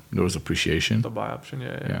there was appreciation. The buy option,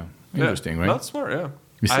 yeah. Interesting, right? That's smart, yeah.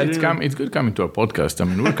 You see, it's good coming to our podcast. I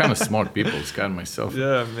mean, we're kind of smart people, Scott and myself.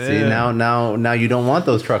 Yeah, man. See, now you don't want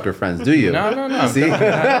those trucker friends, do you? No. See?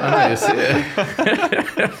 You see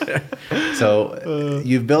it. So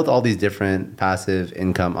you've built all these different passive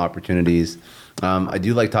income opportunities. I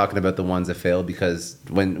do like talking about the ones that fail because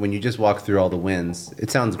when you just walk through all the wins, it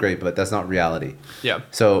sounds great, but that's not reality. Yeah.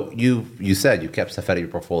 So you said you kept stuff out of your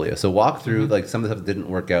portfolio. So walk through like some of the stuff that didn't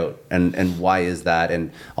work out and why is that?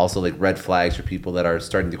 And also like red flags for people that are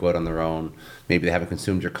starting to go out on their own. Maybe they haven't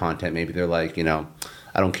consumed your content. Maybe they're like,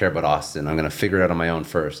 I don't care about Austin. I'm going to figure it out on my own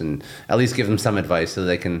first and at least give them some advice so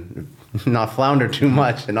they can not flounder too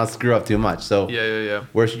much and not screw up too much. So Yeah.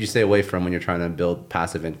 where should you stay away from when you're trying to build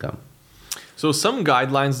passive income? So some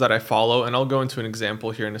guidelines that I follow, and I'll go into an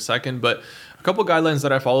example here in a second, but a couple guidelines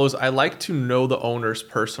that I follow is I like to know the owners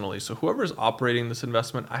personally. So whoever's operating this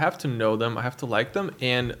investment, I have to know them, I have to like them,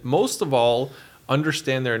 and most of all,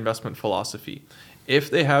 understand their investment philosophy.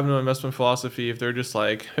 If they have no investment philosophy, if they're just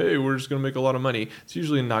like, hey, we're just going to make a lot of money, it's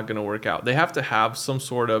usually not going to work out. They have to have some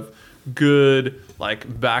sort of good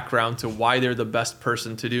background to why they're the best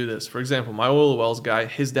person to do this. For example, my oil wells guy,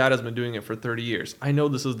 his dad has been doing it for 30 years. I know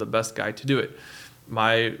this is the best guy to do it.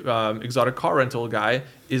 My exotic car rental guy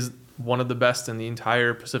is one of the best in the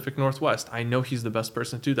entire Pacific Northwest. I know he's the best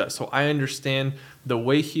person to do that. So I understand the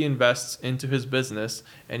way he invests into his business,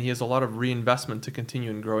 and he has a lot of reinvestment to continue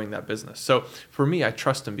in growing that business. So for me, I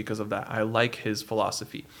trust him because of that. I like his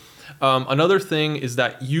philosophy. Another thing is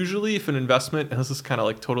that usually if an investment, and this is kind of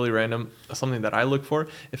like totally random, something that I look for,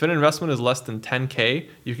 if an investment is less than 10K,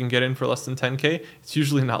 you can get in for less than 10K, it's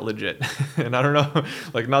usually not legit. And I don't know,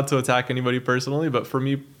 like not to attack anybody personally, but for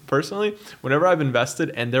me personally, whenever I've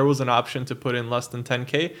invested and there was an option to put in less than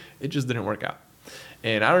 10K, it just didn't work out.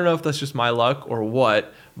 And I don't know if that's just my luck or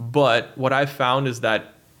what, but what I found is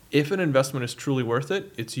that if an investment is truly worth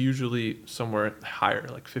it, it's usually somewhere higher,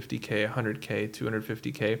 like 50K, 100K,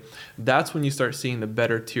 250K. That's when you start seeing the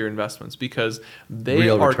better tier investments because they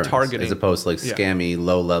Real are returns, targeting. as opposed to like scammy,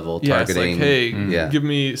 low level Yeah, targeting. it's like, hey, give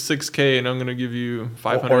me 6K and I'm going to give you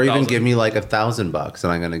 500,000. Or even give me like $1,000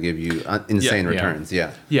 and I'm going to give you insane returns.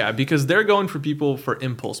 Yeah, because they're going for people for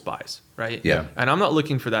impulse buys, right? Yeah. And I'm not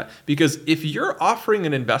looking for that because if you're offering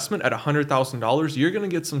an investment at $100,000, you're going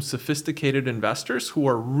to get some sophisticated investors who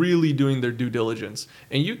are really doing their due diligence.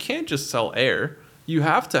 And you can't just sell air. You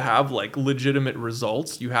have to have like legitimate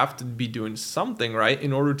results. You have to be doing something right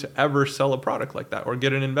in order to ever sell a product like that or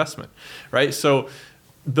get an investment, right? So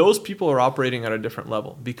those people are operating at a different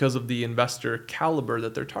level because of the investor caliber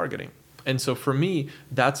that they're targeting. And so for me,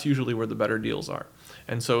 that's usually where the better deals are.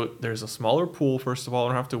 And so there's a smaller pool, first of all. I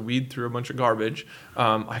don't have to weed through a bunch of garbage.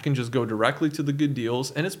 I can just go directly to the good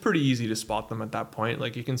deals, and it's pretty easy to spot them at that point.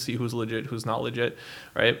 Like you can see who's legit, who's not legit,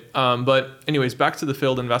 right? But anyways, back to the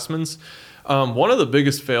failed investments. One of the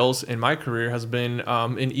biggest fails in my career has been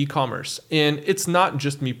in e-commerce. And it's not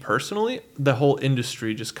just me personally. The whole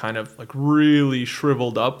industry just kind of like really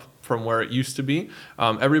shriveled up from where it used to be.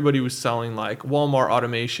 Everybody was selling like Walmart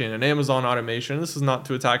automation and Amazon automation. This is not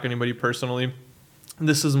to attack anybody personally.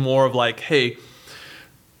 This is more of like, hey,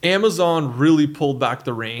 Amazon really pulled back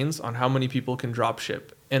the reins on how many people can drop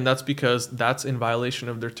ship. And that's because that's in violation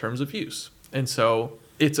of their terms of use. And so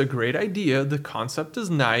it's a great idea. The concept is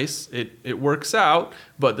nice. It works out,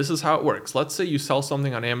 but this is how it works. Let's say you sell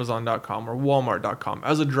something on Amazon.com or Walmart.com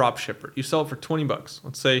as a drop shipper. You sell it for $20.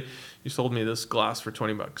 Let's say you sold me this glass for $20.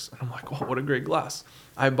 And I'm like, oh, what a great glass.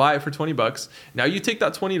 I buy it for $20. Now you take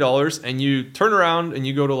that $20 and you turn around and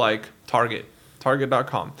you go to like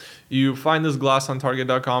Target.com. You find this glass on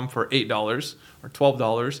Target.com for $8 or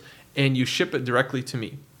 $12 and you ship it directly to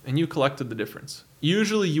me and you collected the difference.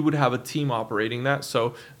 Usually you would have a team operating that.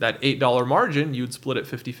 So that $8 margin, you'd split it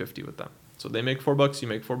 50-50 with them. So they make $4, you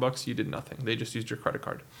make $4, you did nothing. They just used your credit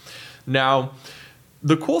card. Now,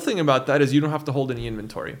 the cool thing about that is you don't have to hold any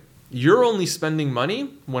inventory. You're only spending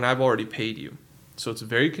money when I've already paid you. So it's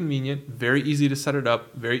very convenient, very easy to set it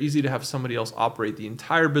up, very easy to have somebody else operate the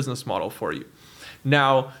entire business model for you.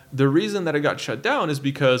 Now, the reason that it got shut down is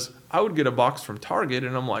because I would get a box from Target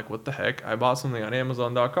and I'm like, what the heck? I bought something on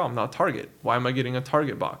Amazon.com, not Target. Why am I getting a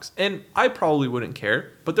Target box? And I probably wouldn't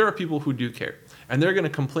care, but there are people who do care. And they're going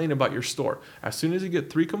to complain about your store. As soon as you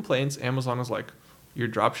get 3 complaints, Amazon is like, you're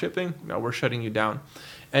drop shipping? No, we're shutting you down.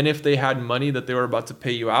 And if they had money that they were about to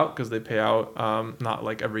pay you out, because they pay out not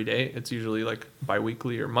like every day, it's usually like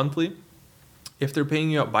bi-weekly or monthly. If they're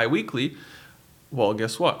paying you out bi-weekly, well,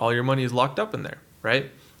 guess what? All your money is locked up in there,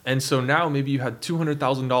 right? And so now maybe you had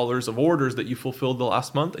 $200,000 of orders that you fulfilled the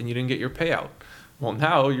last month and you didn't get your payout. Well,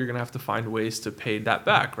 now you're going to have to find ways to pay that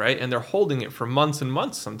back, right? And they're holding it for months and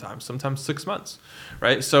months sometimes 6 months,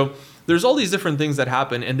 right? So there's all these different things that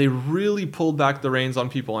happen, and they really pulled back the reins on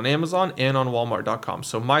people on Amazon and on Walmart.com.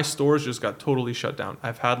 So my stores just got totally shut down.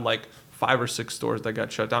 I've had like 5 or 6 stores that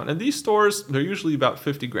got shut down. And these stores, they're usually about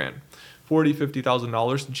 $50,000,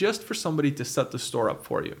 $50,000 just for somebody to set the store up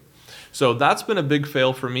for you. So that's been a big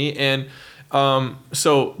fail for me. And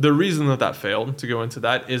so the reason that failed, to go into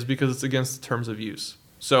that, is because it's against the terms of use.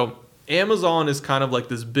 So Amazon is kind of like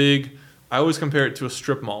this big, I always compare it to a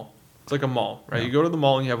strip mall. It's like a mall, right? Yeah. You go to the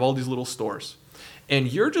mall and you have all these little stores.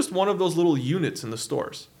 And you're just one of those little units in the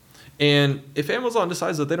stores. And if Amazon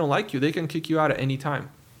decides that they don't like you, they can kick you out at any time.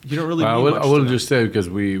 You don't really need much. I will just say, because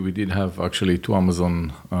we did have actually 2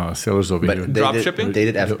 Amazon sellers over here. Drop shipping? They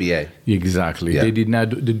did FBA. Exactly. Yeah. They did not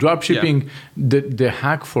do the drop shipping. Yeah. The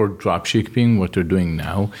hack for drop shipping, what they're doing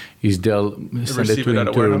now, is they'll send it to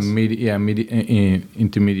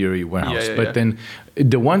intermediary warehouse. But then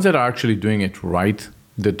the ones that are actually doing it right,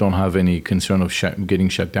 that don't have any concern of getting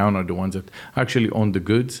shut down, are the ones that actually own the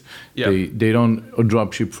goods. Yep. They don't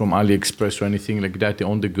drop ship from AliExpress or anything like that. They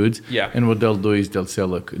own the goods. Yeah. And what they'll do is they'll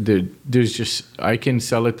sell it. I can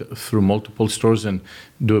sell it through multiple stores and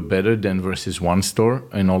do it better than versus one store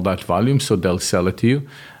and all that volume. So they'll sell it to you.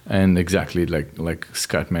 And exactly like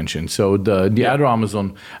Scott mentioned. So the other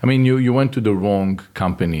Amazon, I mean, you went to the wrong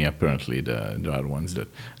company, apparently, the other ones that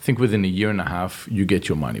I think within a year and a half, you get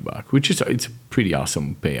your money back, which it's a pretty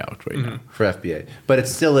awesome payout right now. For FBA. But it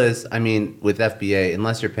still is, I mean, with FBA,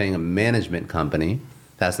 unless you're paying a management company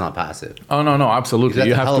that's not passive. Oh no, absolutely. That's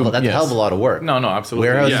You a have hell of to. a, that's a hell of a lot of work. No, absolutely.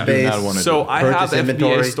 Warehouse Yeah. space. You do not wanna So do I it. have purchase FBA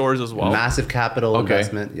inventory, stores as well. Massive capital Okay.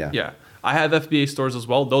 investment. Yeah. Yeah, I have FBA stores as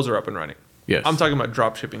well. Those are up and running. Yes. I'm talking about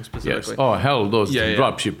drop shipping Yes. specifically. Oh hell, those Yeah, yeah.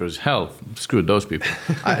 drop shippers. Hell, screw those people.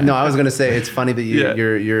 No, I was going to say it's funny that Yeah.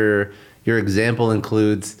 your example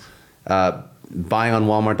includes buying on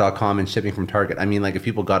Walmart.com and shipping from Target. I mean, like if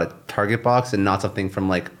people got a Target box and not something from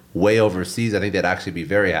like way overseas, I think they'd actually be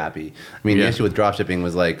very happy. I mean, the Yeah. issue with drop shipping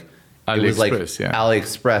was like it was like AliExpress, yeah.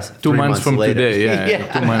 AliExpress 2 3 months from later. today,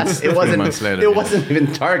 yeah. 2 months. It wasn't. 3 months later. It wasn't even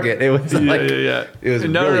Target. It was like it was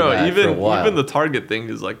really bad for a while. Even the Target thing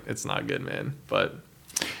is like it's not good, man. But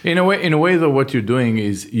In a way, though, what you're doing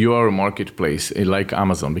is you are a marketplace, like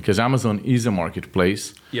Amazon, because Amazon is a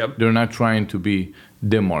marketplace. Yep. They're not trying to be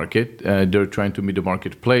the market. They're trying to be the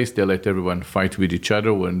marketplace. They let everyone fight with each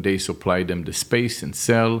other when they supply them the space and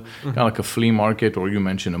sell, kind of like a flea market, or you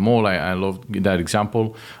mentioned a mall. I love that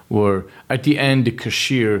example, where at the end the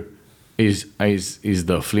cashier is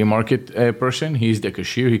the flea market person. He's the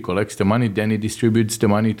cashier. He collects the money, then he distributes the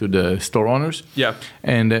money to the store owners. Yeah.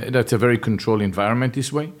 And that's a very controlled environment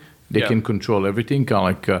this way. They Yeah. can control everything. Kind of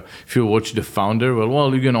like if you watch the founder,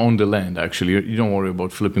 well, you're going to own the land, actually. You don't worry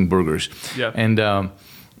about flipping burgers. Yeah.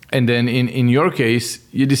 And then in your case,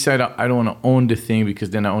 you decide, I don't want to own the thing because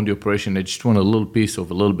then I own the operation. I just want a little piece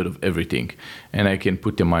of a little bit of everything. And I can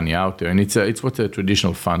put the money out there. And it's what a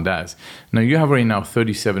traditional fund does. Now, you have right now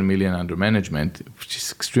 37 million under management, which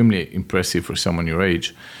is extremely impressive for someone your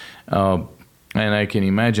age. And I can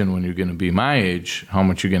imagine when you're going to be my age, how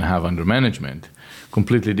much you're going to have under management.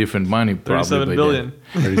 Completely different money, probably. 37 billion.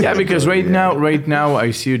 Yeah, because right now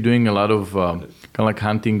I see you doing a lot of kind of like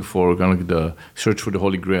hunting for kind of like the search for the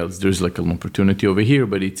holy grails. There's like an opportunity over here,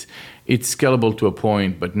 but it's scalable to a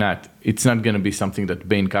point, but it's not going to be something that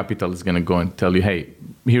Bain Capital is going to go and tell you, hey,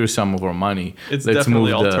 here's some of our money. It's Let's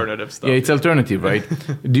definitely move alternative stuff. Yeah, it's alternative, right?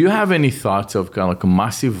 Do you have any thoughts of kind of like a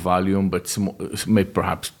massive volume, but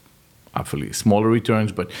perhaps hopefully smaller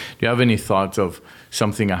returns, but do you have any thoughts of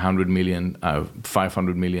something 100 million,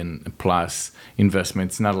 500 million plus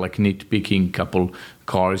investments, not like nitpicking couple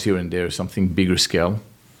cars here and there, something bigger scale?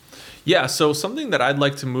 Yeah, so something that I'd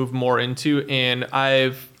like to move more into, and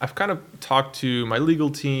I've kind of talked to my legal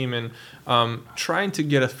team and trying to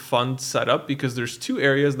get a fund set up because there's two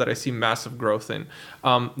areas that I see massive growth in.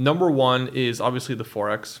 Number one is obviously the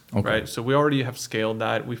Forex, right? So we already have scaled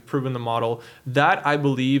that. We've proven the model. That I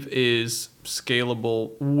believe is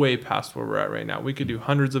scalable way past where we're at right now. We could do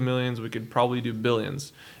hundreds of millions. We could probably do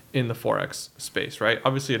billions in the Forex space, right?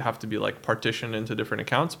 Obviously, it'd have to be like partitioned into different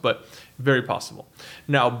accounts, but very possible.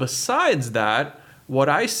 Now, besides that, what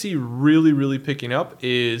I see really, really picking up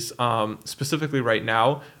is specifically right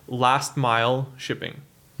now, last mile shipping.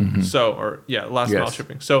 Last mile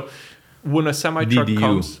shipping. So when a semi-truck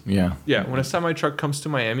comes, when a semi-truck comes to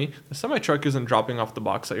Miami, the semi-truck isn't dropping off the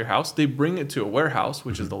box at your house. They bring it to a warehouse,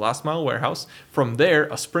 which is the last mile warehouse. From there,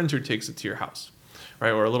 a sprinter takes it to your house,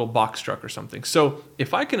 right? Or a little box truck or something. So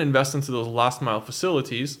if I can invest into those last mile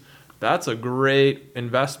facilities, that's a great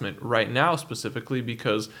investment right now, specifically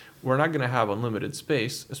because we're not going to have unlimited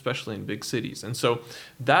space, especially in big cities. And so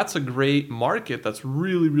that's a great market that's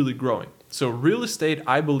really, really growing. So real estate,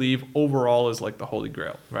 I believe, overall is like the holy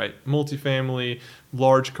grail, right? Multifamily,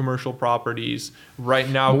 large commercial properties. Right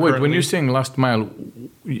now, wait, when you're saying last mile,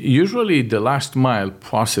 usually the last mile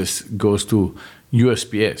process goes to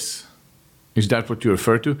USPS. Is that what you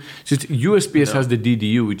refer to? So USPS has the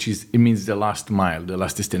DDU, which means the last mile, the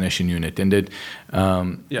last destination unit, and that,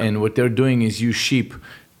 and what they're doing is you ship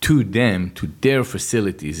to them, to their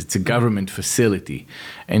facilities. It's a government facility,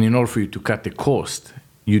 and in order for you to cut the cost,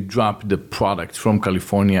 you drop the product from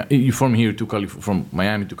California, from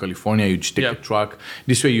Miami to California. You just take a truck.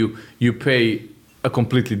 This way, you pay a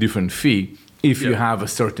completely different fee if you have a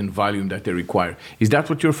certain volume that they require. Is that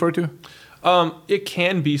what you refer to? It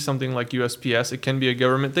can be something like USPS. It can be a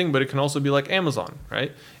government thing, but it can also be like Amazon,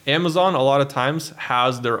 right? Amazon, a lot of times,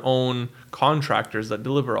 has their own contractors that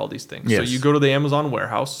deliver all these things. Yes. So you go to the Amazon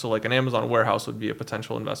warehouse. So like an Amazon warehouse would be a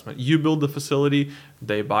potential investment. You build the facility,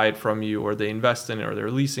 they buy it from you, or they invest in it, or they're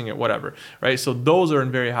leasing it, whatever, right? So those are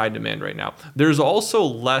in very high demand right now. There's also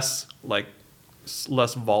less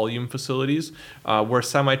volume facilities where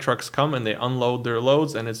semi-trucks come and they unload their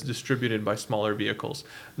loads and it's distributed by smaller vehicles.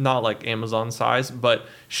 Not like Amazon size, but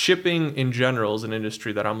shipping in general is an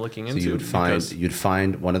industry that I'm looking into. So you'd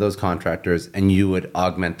find one of those contractors and you would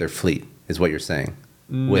augment their fleet, is what you're saying?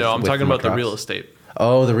 I'm talking about the real estate.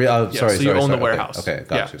 Oh, Yeah, sorry. so you own the Okay, warehouse. Okay,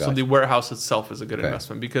 gotcha. So the warehouse itself is a good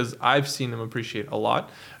investment because I've seen them appreciate a lot,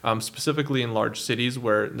 specifically in large cities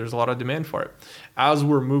where there's a lot of demand for it. As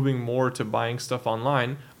we're moving more to buying stuff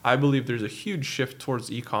online, I believe there's a huge shift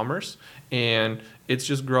towards e-commerce, and it's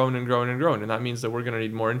just growing and growing and growing, and that means that we're going to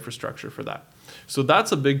need more infrastructure for that. So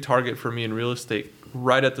that's a big target for me in real estate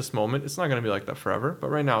right at this moment. It's not going to be like that forever, but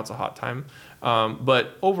right now it's a hot time.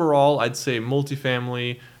 But overall, I'd say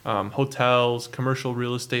multifamily, hotels, commercial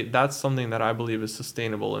real estate, that's something that I believe is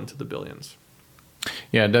sustainable into the billions.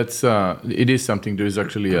 Yeah, that's it is something. There is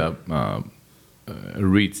actually a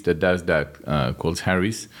REIT that does that called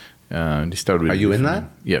Harry's. They start with Are you in that?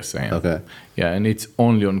 Yes, I am. Okay. Yeah, and it's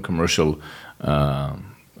only on commercial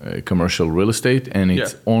real estate, and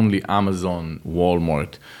it's only Amazon,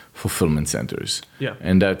 Walmart fulfillment centers. Yeah,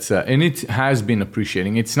 and that's and it has been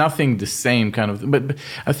appreciating. It's nothing the same kind of, but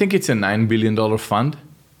I think it's a $9 billion fund.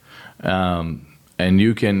 And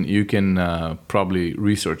you can probably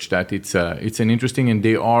research that. It's an interesting, and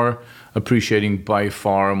they are appreciating by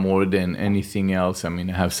far more than anything else. I mean,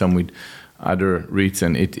 I have some with other REITs,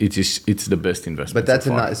 and it's the best investment. But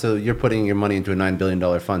that's so you're putting your money into a $9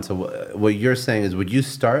 billion fund. So what you're saying is, would you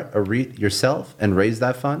start a REIT yourself and raise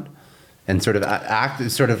that fund, and sort of act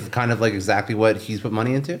sort of kind of like exactly what he's put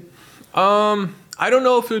money into? I don't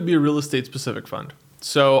know if it would be a real estate specific fund.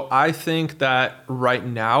 So I think that right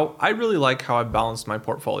now, I really like how I balanced my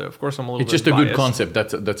portfolio. Of course, I'm a little It's bit just a biased. good concept.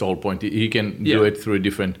 That's the whole point. He can do it through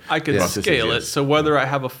different I can processes, scale it. yes. So whether I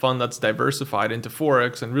have a fund that's diversified into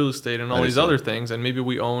Forex and real estate and all these other things, and maybe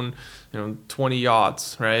we own 20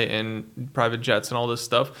 yachts, right, and private jets and all this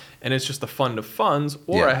stuff, and it's just a fund of funds,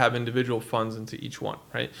 or I have individual funds into each one,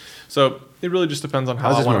 right? So it really just depends on how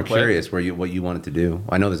I want to play. I was just more curious what you wanted to do.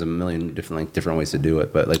 I know there's a million different ways to do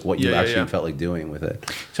it, but like what you actually felt like doing with it.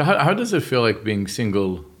 So how does it feel like being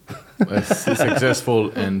single, successful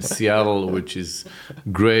in Seattle, which is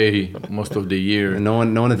gray most of the year? And no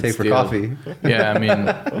one to take for coffee. Yeah, I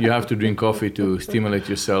mean, you have to drink coffee to stimulate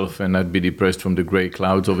yourself and not be depressed from the gray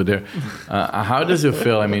clouds over there. How does it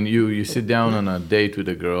feel? I mean, you sit down on a date with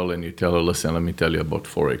a girl and you tell her, listen, let me tell you about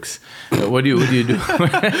Forex. What do you do?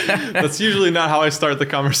 That's usually not how I start the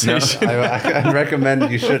conversation. No, I recommend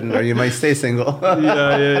you shouldn't, or you might stay single.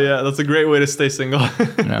 Yeah. That's a great way to stay single.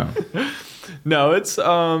 No. No, it's,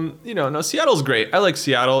 Seattle's great. I like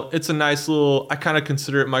Seattle. It's a nice little, I kind of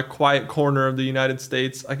consider it my quiet corner of the United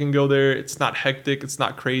States. I can go there. It's not hectic. It's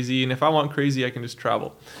not crazy. And if I want crazy, I can just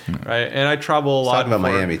travel, right? And I travel a lot. Talk about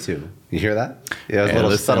Miami too. You hear that? Yeah, it was a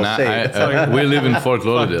little subtle shade. We live in Fort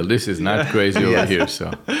Lauderdale. This is not crazy over here,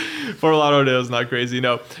 so. Fort Lauderdale is not crazy,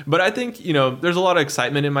 no. But I think, there's a lot of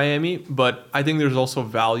excitement in Miami, but I think there's also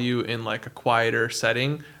value in like a quieter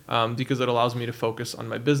setting because it allows me to focus on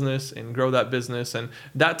my business and grow that business. And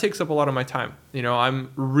that takes up a lot of my time.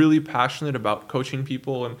 I'm really passionate about coaching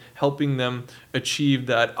people and helping them achieve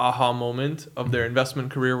that aha moment of their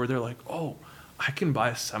investment career where they're like, oh, I can buy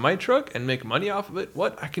a semi truck and make money off of it.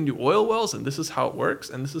 What? I can do oil wells, and this is how it works,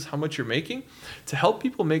 and this is how much you're making. To help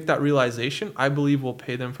people make that realization, I believe will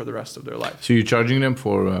pay them for the rest of their life. So you're charging them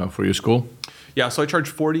for your school? Yeah, so I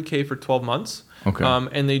charge $40K for 12 months. Okay.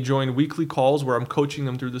 And they join weekly calls where I'm coaching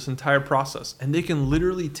them through this entire process. And they can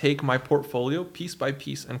literally take my portfolio piece by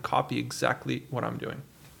piece and copy exactly what I'm doing.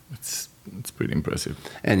 It's pretty impressive.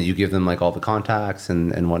 And you give them like all the contacts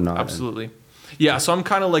and whatnot. Absolutely. Yeah, so I'm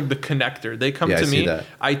kind of like the connector. They come to me.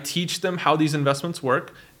 I teach them how these investments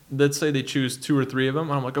work. Let's say they choose 2 or 3 of them.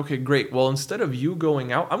 And I'm like, okay, great. Well, instead of you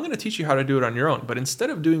going out, I'm going to teach you how to do it on your own. But instead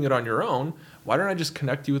of doing it on your own, why don't I just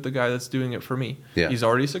connect you with the guy that's doing it for me? Yeah. He's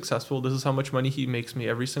already successful. This is how much money he makes me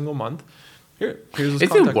every single month. Here's his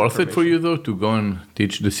contact. Is it worth it for you, though, to go and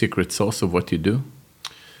teach the secret sauce of what you do?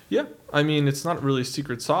 Yeah. I mean, it's not really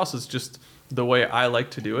secret sauce. It's just the way I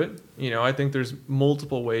like to do it. I think there's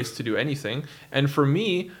multiple ways to do anything. And for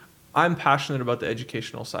me, I'm passionate about the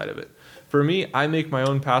educational side of it. For me, I make my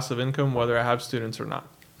own passive income whether I have students or not,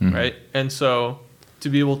 right? And so to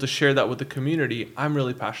be able to share that with the community, I'm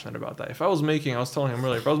really passionate about that. If I was making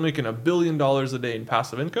 $1 billion a day in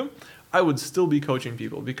passive income, I would still be coaching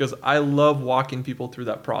people because I love walking people through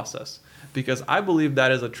that process. Because I believe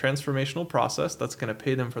that is a transformational process that's going to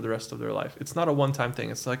pay them for the rest of their life. It's not a one-time thing.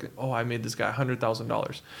 It's like, oh, I made this guy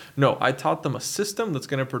 $100,000. No, I taught them a system that's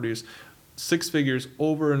going to produce 6 figures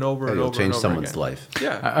over and over and over and over again. Change someone's life.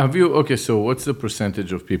 Yeah. So what's the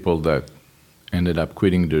percentage of people that ended up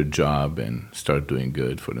quitting their job and start doing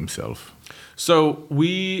good for themselves? So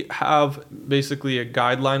we have basically a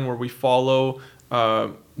guideline where we follow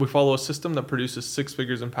we follow a system that produces 6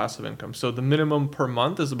 figures in passive income. So the minimum per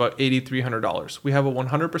month is about $8,300. We have a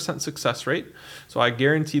 100% success rate. So I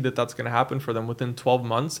guarantee that that's going to happen for them within 12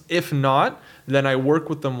 months. If not, then I work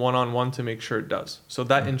with them one-on-one to make sure it does. So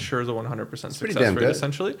that ensures a 100% success rate, good.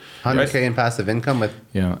 essentially. 100K in passive income with...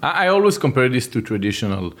 Yeah, I always compare this to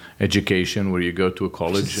traditional education where you go to a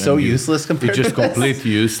college. So useless compared it's just to this. complete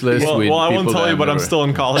useless. Well, I won't tell you, but I'm still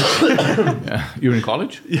in college. Yeah. You're in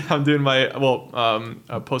college? Yeah, I'm doing my,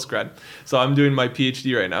 post-grad. So I'm doing my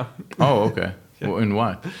PhD right now. Oh, okay. Yeah. Well, in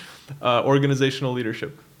what? Organizational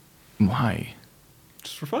leadership. Why?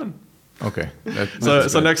 Just for fun. Okay.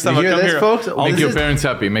 So next time I come here, folks? Make your parents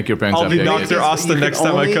happy. Make your parents I'll happy. be Dr. Austin next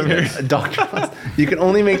time I come here. Dr. Austin. You can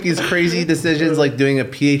only make these crazy decisions like doing a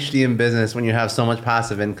PhD in business when you have so much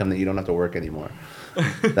passive income that you don't have to work anymore.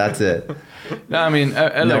 That's it. No, I mean,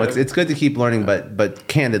 it's good to keep learning, but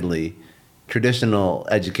candidly, traditional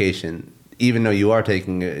education, even though you're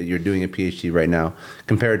doing a PhD right now,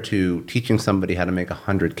 compared to teaching somebody how to make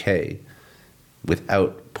 100K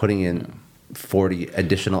without putting in 40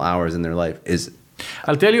 additional hours in their life is...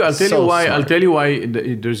 I'll tell you why. Smart. I'll tell you why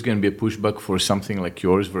there's going to be a pushback for something like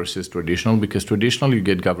yours versus traditional. Because traditional, you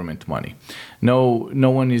get government money. No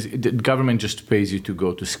one is. The government just pays you to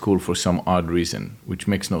go to school for some odd reason, which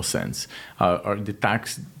makes no sense. Are the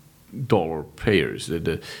tax dollar payers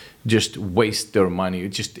just waste their money?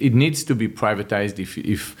 It needs to be privatized.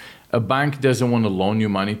 If a bank doesn't want to loan you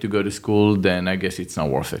money to go to school, then I guess it's not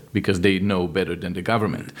worth it because they know better than the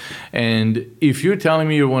government. And if you're telling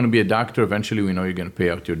me you want to be a doctor, eventually we know you're going to pay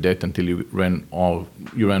out your debt until you ran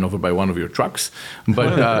over by one of your trucks.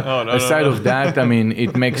 But aside of that, I mean,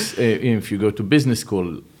 it makes, if you go to business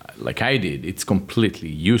school like I did, it's completely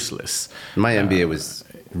useless. My MBA was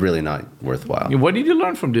really not worthwhile. What did you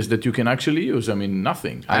learn from this that you can actually use? I mean,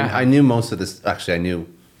 nothing. I knew most of this. Actually, I knew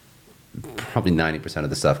probably 90% of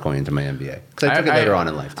the stuff going into my MBA. Because I took it later on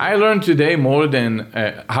in life. Too. I learned today more than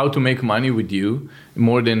how to make money with you,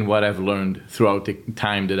 more than what I've learned throughout the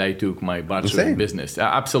time that I took my bachelor in business.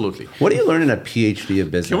 Absolutely. What do you learn in a PhD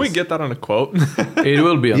of business? Can we get that on a quote? It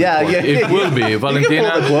will be on a quote. It will be.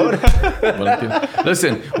 Valentina. Valentina.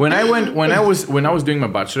 Listen, when I was doing my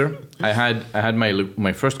bachelor, I had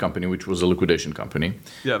my first company, which was a liquidation company.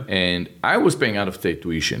 Yeah. And I was paying out of state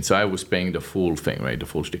tuition, so I was paying the full thing, right? The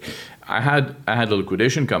full stick. I had a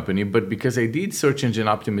liquidation company, but because I did search engine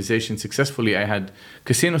optimization successfully, I had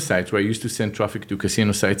casino sites where I used to send traffic to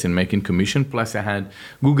casino sites and making commission. Plus, I had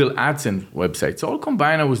Google AdSense websites. So all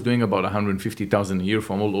combined, I was doing about $150,000 a year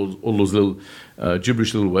from all those little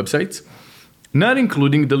gibberish little websites, not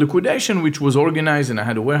including the liquidation, which was organized, and I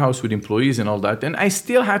had a warehouse with employees and all that. And I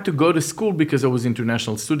still had to go to school because I was an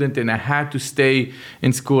international student, and I had to stay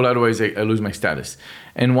in school, otherwise I lose my status.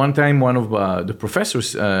 And one time, one of the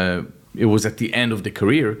professors, it was at the end of the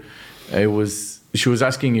career, she was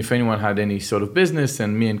asking if anyone had any sort of business,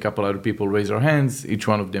 and me and a couple other people raised our hands. Each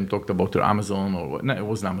one of them talked about their Amazon, it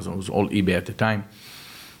wasn't Amazon, it was all eBay at the time.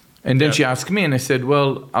 And then she asked me, and I said,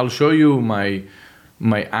 well, I'll show you my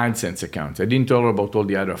AdSense account. I didn't tell her about all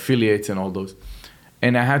the other affiliates and all those.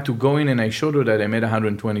 And I had to go in and I showed her that I made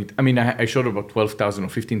I showed her about 12,000 or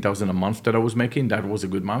 15,000 a month that I was making. That was a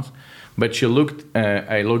good month. But she looked,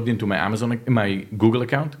 I logged into my Google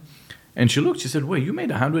account, and she looked, she said, wait, you made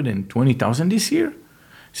 120,000 this year? I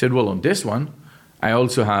said, well, on this one, I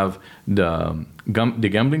also have the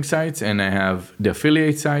gambling sites, and I have the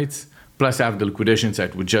affiliate sites, plus I have the liquidation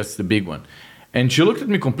site with just the big one. And she looked at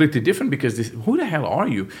me completely different because who the hell are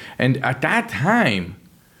you? And at that time,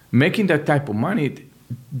 making that type of money,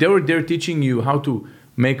 they were there teaching you how to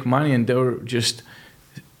make money, and they were just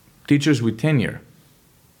teachers with tenure.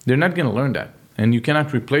 They're not going to learn that. And you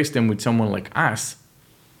cannot replace them with someone like us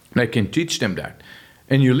that can teach them that.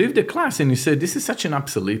 And you leave the class and you say, this is such an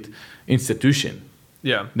obsolete institution.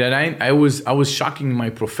 Yeah. That I was shocking my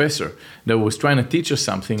professor that was trying to teach us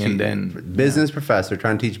something, and then... Business professor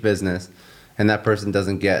trying to teach business, and that person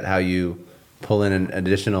doesn't get how you pull in an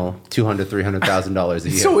additional $200,000, $300,000 a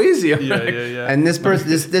year. It's so easy. Yeah. And this person,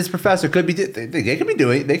 this professor could be, they could be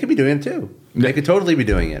doing it too. They could totally be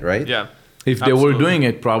doing it, right? Yeah. If they were doing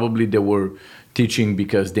it, probably they were teaching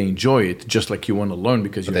because they enjoy it, just like you want to learn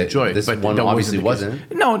because you enjoy it. This but one obviously wasn't.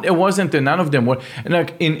 No, it wasn't, and none of them were. And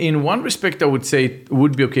like in one respect, I would say it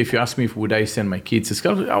would be okay if you ask me if would I send my kids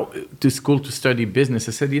to school to study business.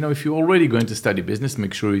 I said, if you're already going to study business,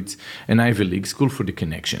 make sure it's an Ivy League school for the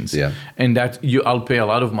connections. Yeah. And that I'll pay a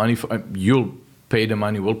lot of money for. You'll pay the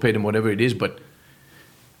money, we'll pay them, whatever it is, but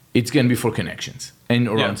it's going to be for connections and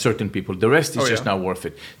around certain people. The rest is just not worth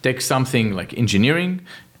it. Take something like engineering.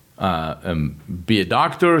 be a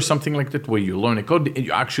doctor or something like that, where you learn a code and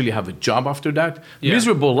you actually have a job after that. Yeah.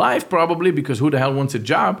 Miserable life probably, because who the hell wants a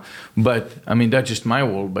job? But I mean, that's just my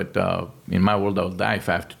world. But in my world, I'll die if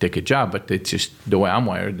I have to take a job. But it's just the way I'm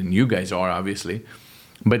wired, and you guys are obviously.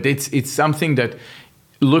 But it's something that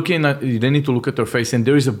they need to look at their face, and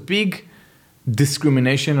there is a big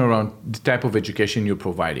discrimination around the type of education you're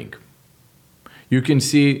providing. You can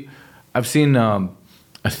see, I've seen,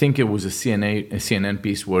 I think it was a CNN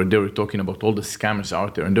piece where they were talking about all the scammers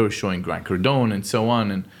out there, and they were showing Grant Cardone and so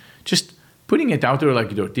on, and just putting it out there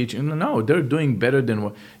like they're teaching. No, they're doing better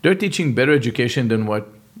than they're teaching better education than what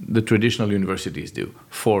the traditional universities do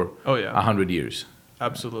for 100 years.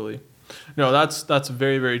 Absolutely. No, that's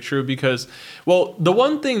very, very true, because, well, the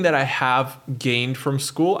one thing that I have gained from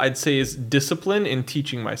school, I'd say, is discipline in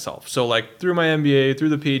teaching myself. So like through my MBA, through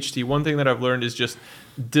the PhD, one thing that I've learned is just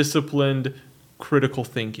disciplined critical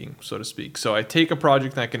thinking, so to speak. So I take a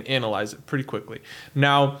project and I can analyze it pretty quickly.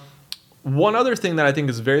 Now, one other thing that I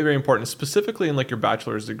think is very, very important, specifically in like your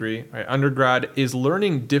bachelor's degree, right, undergrad, is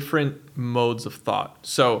learning different modes of thought.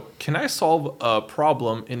 So can I solve a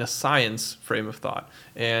problem in a science frame of thought,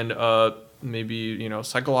 and maybe,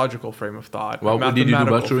 psychological frame of thought, well, mathematical did you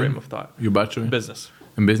do bachelor frame of thought? Your bachelor? Business.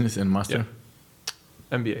 In business and master?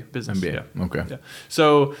 Yeah. MBA, business. MBA, yeah. okay. Yeah.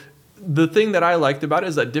 So the thing that I liked about it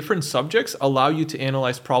is that different subjects allow you to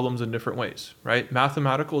analyze problems in different ways, right?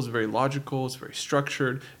 Mathematical is very logical, it's very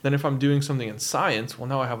structured. Then if I'm doing something in science, well,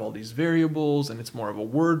 now I have all these variables and it's more of a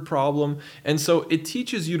word problem. And so it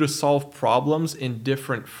teaches you to solve problems in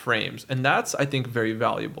different frames. And that's, I think, very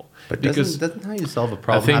valuable. But doesn't how you solve a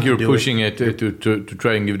problem I think you're pushing it to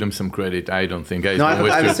try and give them some credit. I don't think. No, I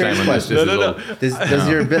have a serious question.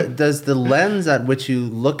 Does the lens at which you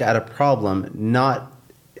look at a problem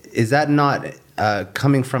is that not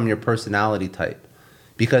coming from your personality type?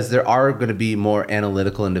 Because there are going to be more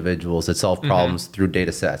analytical individuals that solve problems through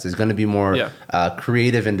data sets. There's going to be more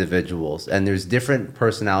creative individuals, and there's different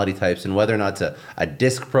personality types, and whether or not it's a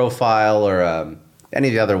disc profile or any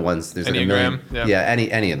of the other ones. There's Enneagram, like a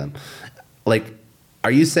million, any of them. Like,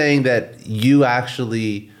 are you saying that you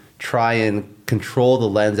actually try and control the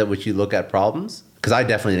lens at which you look at problems? Because I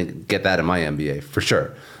definitely didn't get that in my MBA, for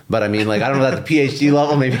sure. But I mean, like, I don't know at the PhD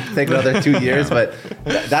level, maybe take another 2 years, but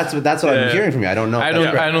that's what I'm hearing from you. I don't know.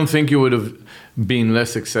 I don't think you would have been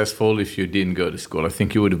less successful if you didn't go to school. I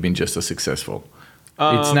think you would have been just as successful.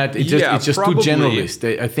 It's just too generalist.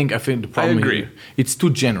 I think the problem here, it's too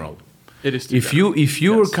general. It is too if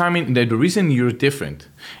you were coming, the reason you're different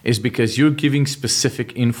is because you're giving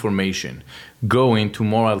specific information. Go in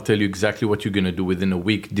tomorrow, I'll tell you exactly what you're going to do within a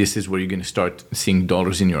week. This is where you're going to start seeing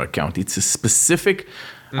dollars in your account. It's a specific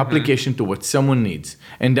application to what someone needs.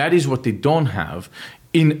 And that is what they don't have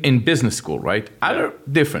in business school, right? Other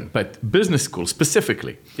different, but business school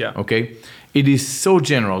specifically. Yeah. Okay. It is so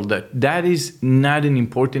general that is not an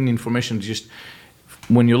important information. Just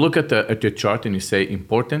when you look at your chart and you say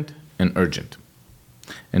important and urgent,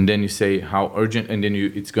 and then you say how urgent, and then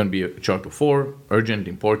it's going to be a chart of 4: urgent,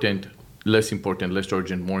 important, less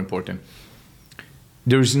urgent, more important.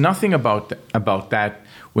 There's nothing about that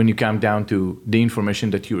when you come down to the information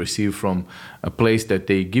that you receive from a place that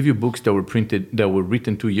they give you books that were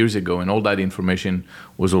written 2 years ago, and all that information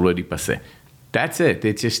was already passé. That's it.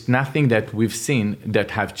 It's just nothing that we've seen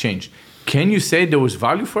that have changed. Can you say there was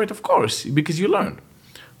value for it? Of course, because you learned.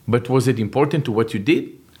 But was it important to what you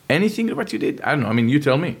did? Anything what you did? I don't know. I mean, you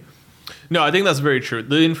tell me. No, I think that's very true.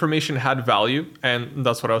 The information had value, and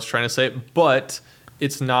that's what I was trying to say. But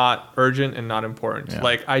it's not urgent and not important. Yeah.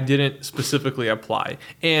 Like, I didn't specifically apply.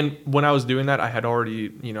 And when I was doing that, I had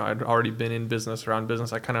already, I'd already been in business, around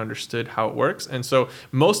business. I kind of understood how it works. And so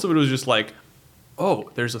most of it was just like, oh,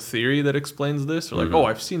 there's a theory that explains this, or like, oh,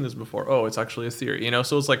 I've seen this before. Oh, it's actually a theory,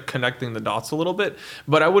 So it's like connecting the dots a little bit.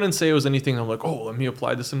 But I wouldn't say it was anything I'm like, oh, let me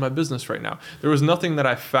apply this in my business right now. There was nothing that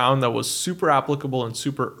I found that was super applicable and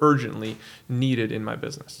super urgently needed in my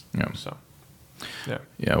business. Yeah. So.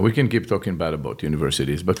 Yeah, we can keep talking bad about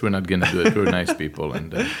universities, but we're not going to do it. We're nice people,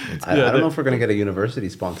 and I don't know if we're going to get a university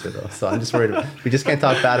sponsor though. So I'm just worried. We just can't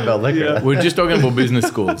talk bad about liquor. Yeah. We're just talking about business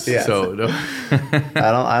schools. Yeah. So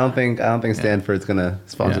I don't think Stanford's going to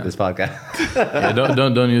sponsor this podcast.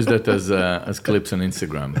 Don't use that as clips on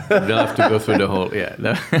Instagram. They'll have to go through the whole.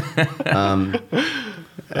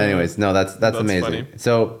 Anyways, no, that's amazing. Funny.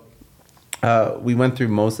 So. We went through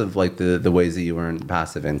most of like the ways that you earn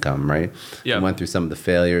passive income, right? Yeah. We went through some of the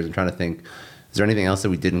failures. I'm trying to think, is there anything else that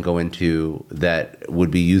we didn't go into that would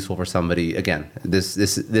be useful for somebody? Again,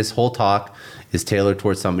 this whole talk is tailored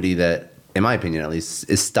towards somebody that in my opinion at least,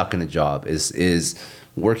 is stuck in a job, is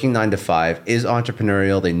working 9 to 5, is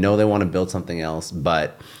entrepreneurial. They know they want to build something else,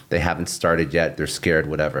 but they haven't started yet. They're scared,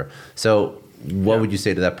 whatever. So what would you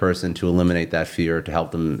say to that person to eliminate that fear, to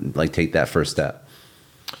help them like take that first step?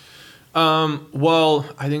 Well,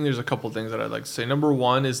 I think there's a couple things that I'd like to say. Number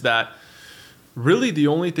one is that really the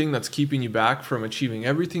only thing that's keeping you back from achieving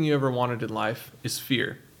everything you ever wanted in life is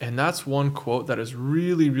fear. And that's one quote that has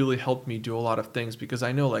really, really helped me do a lot of things, because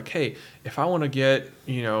I know like, hey, if I want to get,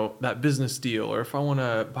 that business deal, or if I want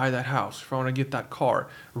to buy that house, if I want to get that car,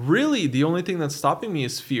 really the only thing that's stopping me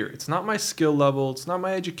is fear. It's not my skill level. It's not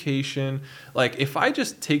my education. Like if I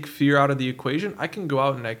just take fear out of the equation, I can go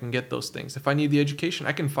out and I can get those things. If I need the education,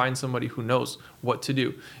 I can find somebody who knows what to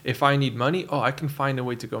do. If I need money, I can find a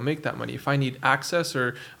way to go make that money. If I need access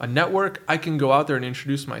or a network, I can go out there and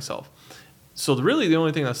introduce myself. So really the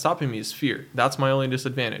only thing that's stopping me is fear. That's my only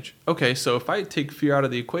disadvantage. Okay, so if I take fear out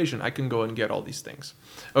of the equation, I can go and get all these things.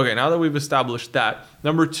 Okay, now that we've established that,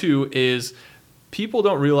 number two is people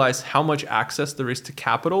don't realize how much access there is to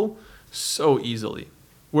capital so easily.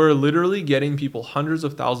 We're literally getting people hundreds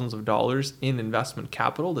of thousands of dollars in investment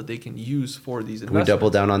capital that they can use for these investments. Can we double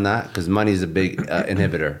down on that? Because money is a big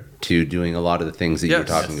inhibitor to doing a lot of the things that you're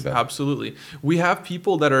talking about. Absolutely. We have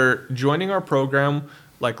people that are joining our program.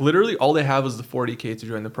 Like literally all they have is the $40K to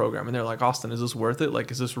join the program. And they're like, Austin, is this worth it?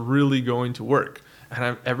 Like, is this really going to work?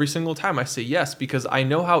 And every single time I say yes, because I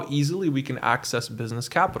know how easily we can access business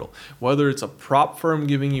capital, whether it's a prop firm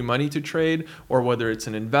giving you money to trade, or whether it's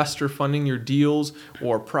an investor funding your deals,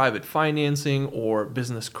 or private financing, or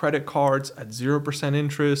business credit cards at 0%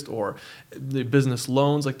 interest, or the business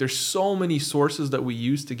loans. Like there's so many sources that we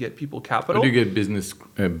use to get people capital. How do you get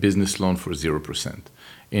business loan for 0%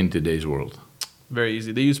 in today's world? Very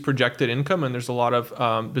easy. They use projected income, and there's a lot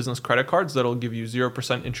of business credit cards that'll give you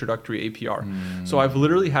 0% introductory APR. So I've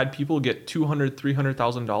literally had people get $200,000,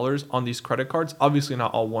 $300,000 on these credit cards. Obviously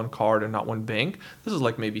not all one card and not one bank. This is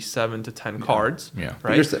like maybe 7 to 10 cards. Yeah.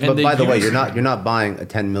 Right. But by the way, you're not buying a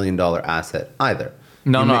 $10 million asset either.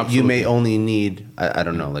 No, absolutely. You may only need, I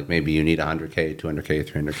don't know, like maybe you need 100K, 200K,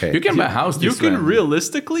 300K. You can buy a house. You can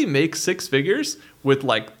realistically make 6 figures with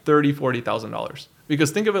like $30,000, $40,000.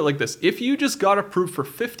 Because think of it like this. If you just got approved for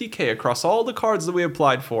 $50K across all the cards that we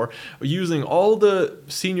applied for, using all the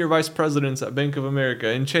senior vice presidents at Bank of America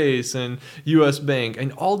and Chase and US Bank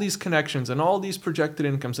and all these connections and all these projected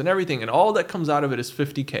incomes and everything, and all that comes out of it is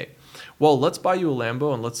 $50K. Well, let's buy you a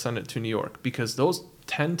Lambo and let's send it to New York, because those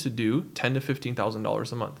tend to do $10,000 to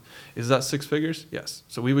 $15,000 a month. Is that 6 figures? Yes.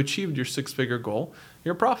 So we've achieved your 6-figure goal.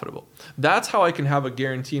 You're profitable. That's how I can have a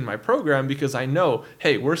guarantee in my program, because I know,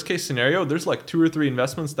 hey, worst case scenario, there's like 2 or 3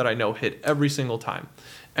 investments that I know hit every single time.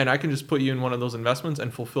 And I can just put you in one of those investments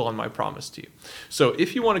and fulfill on my promise to you. So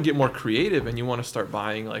if you want to get more creative and you want to start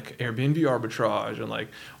buying like Airbnb arbitrage and like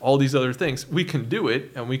all these other things, we can do it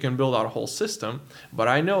and we can build out a whole system. But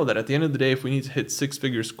I know that at the end of the day, if we need to hit 6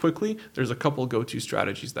 figures quickly, there's a couple go-to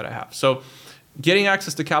strategies that I have. So getting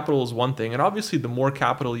access to capital is one thing. And obviously the more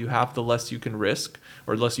capital you have, the less you can risk,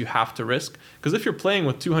 or less you have to risk. Because if you're playing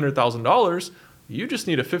with $200,000, you just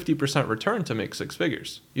need a 50% return to make 6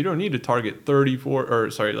 figures. You don't need to target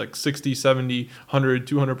 60, 70, 100,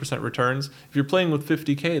 200% returns. If you're playing with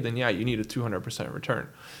 50K, then yeah, you need a 200% return.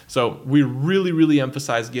 So we really, really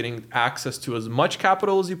emphasize getting access to as much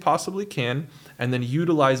capital as you possibly can, and then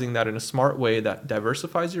utilizing that in a smart way that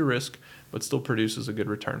diversifies your risk, but still produces a good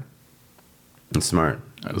return. It's smart.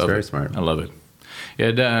 It's very smart. I love it.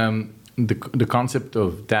 Yeah, the concept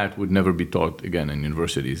of that would never be taught again in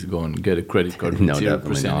universities. Go and get a credit card with 0%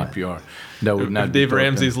 APR. That would not. If Dave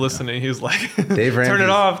Ramsey's listening, he's like, Dave Ramsey, turn it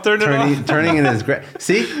off. Turning in his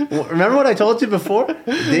see. Remember what I told you before?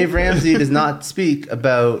 Dave Ramsey does not speak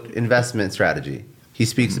about investment strategy. He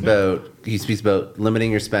speaks about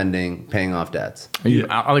limiting your spending, paying off debts.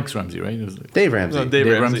 Alex Ramsey, right? Dave Ramsey. No, Dave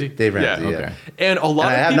Ramsey. Dave Ramsey. Yeah. Okay. And a lot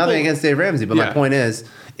of I have people, nothing against Dave Ramsey, but my point is,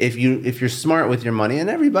 if you're smart with your money, and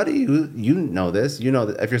everybody you know this, you know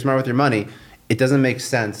that if you're smart with your money, it doesn't make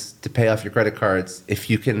sense to pay off your credit cards if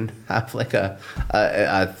you can have like a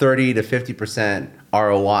 30 to 50%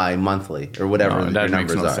 ROI monthly or whatever that your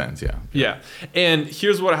makes numbers no are. sense. Yeah. Yeah. And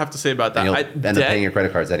here's what I have to say about that. And you'll end up paying your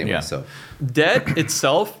credit cards anyway. Yeah. So debt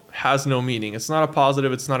itself has no meaning. It's not a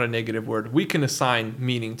positive. It's not a negative word. We can assign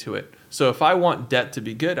meaning to it. So if I want debt to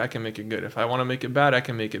be good, I can make it good. If I want to make it bad, I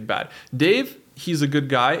can make it bad. Dave, he's a good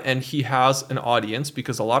guy, and he has an audience,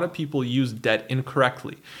 because a lot of people use debt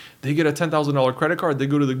incorrectly. They get a $10,000 credit card. They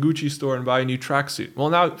go to the Gucci store and buy a new tracksuit. Well,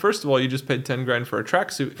 now, first of all, you just paid $10,000 for a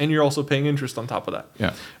tracksuit, and you're also paying interest on top of that.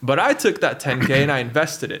 Yeah. But I took that $10K and I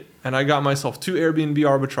invested it. and I got myself 2 Airbnb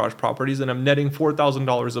arbitrage properties and I'm netting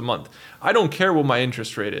 $4,000 a month. I don't care what my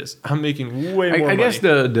interest rate is. I'm making way more money. I guess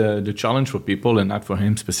the challenge for people, and not for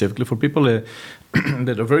him specifically, for people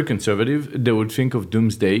that are very conservative, they would think of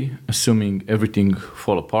doomsday, assuming everything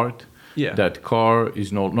fall apart. Yeah. That car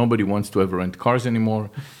is nobody wants to ever rent cars anymore.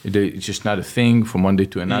 It's just not a thing from one day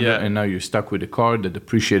to another. Yeah. And now you're stuck with a car that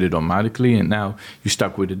depreciated automatically. And now you're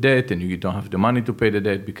stuck with the debt and you don't have the money to pay the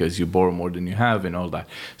debt because you borrow more than you have and all that.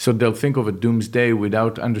 So they'll think of a doomsday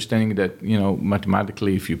without understanding that,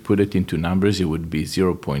 mathematically, if you put it into numbers, it would be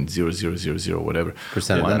 0.0000 whatever.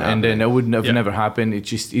 Percent of that and then that would never happen. It's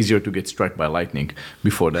just easier to get struck by lightning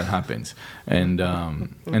before that happens. And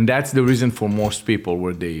that's the reason for most people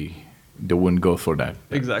where they wouldn't go for that.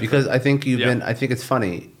 Exactly. Because I think I think it's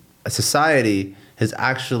funny. A society has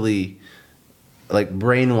actually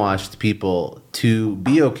brainwashed people to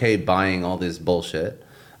be okay buying all this bullshit,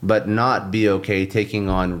 but not be okay taking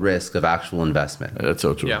on risk of actual investment. That's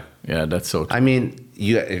so true. Yeah, that's so true. I mean,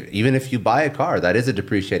 even if you buy a car, that is a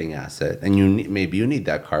depreciating asset, and maybe you need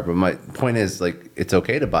that car. But my point is, it's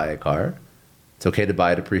okay to buy a car. It's okay to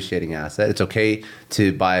buy a depreciating asset. It's okay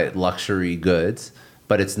to buy luxury goods.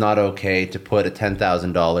 But it's not okay to put a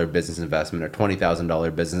 $10,000 business investment or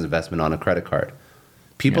 $20,000 business investment on a credit card.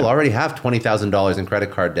 People already have $20,000 in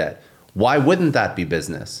credit card debt. Why wouldn't that be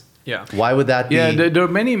business? Yeah. Why would that be? Yeah, there are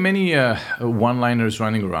many one-liners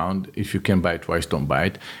running around. If you can buy it twice, don't buy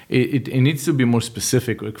it. It needs to be more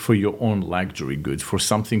specific for your own luxury goods, for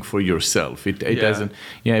something for yourself. It doesn't,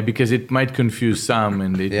 because it might confuse some,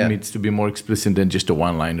 and it needs to be more explicit than just a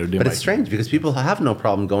one-liner. But it's strange because people have no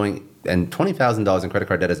problem going, and $20,000 in credit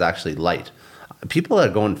card debt is actually light. People are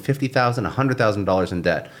going $50,000, $100,000 in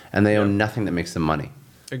debt, and they own nothing that makes them money.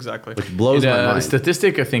 Exactly. Which blows my mind. The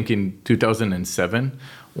statistic, I think, in 2007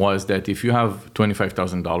 was that if you have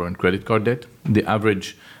 $25,000 in credit card debt, the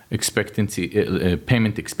average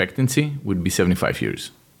payment expectancy would be 75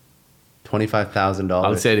 years. $25,000.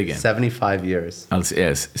 I'll say it again. 75 years.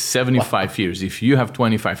 Yes, 75 years. If you have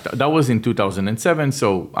 25,000, that was in 2007.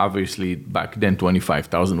 So obviously back then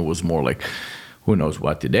 25,000 was more like who knows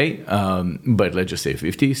what today. But let's just say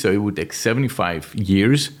 50. So it would take 75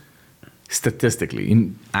 years statistically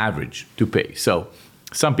in average to pay. So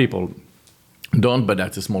some people don't, but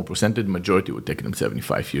that's a small percentage. Majority would take them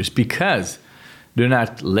 75 years because they're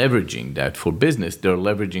not leveraging that for business. They're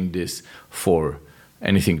leveraging this for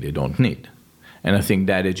anything they don't need. And I think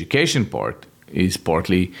that education part is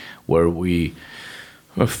partly where we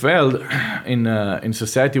failed in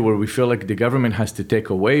society, where we feel like the government has to take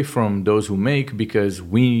away from those who make because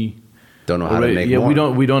we don't know how to make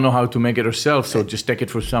more. we don't know how to make it ourselves, so just take it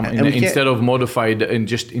for some instead of modified and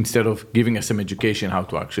just instead of giving us some education how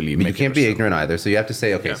to actually make it. You can't be ignorant either, so you have to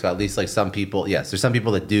say, okay, so at least some people, yes, there's some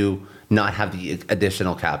people that do not have the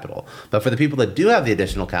additional capital. But for the people that do have the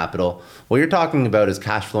additional capital, what you're talking about is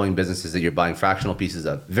cash flowing businesses that you're buying fractional pieces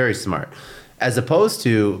of. Very smart. As opposed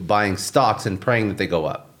to buying stocks and praying that they go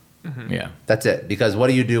up. Mm-hmm. Yeah. That's it. Because what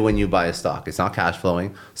do you do when you buy a stock? It's not cash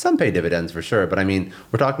flowing. Some pay dividends for sure. But I mean,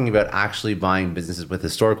 we're talking about actually buying businesses with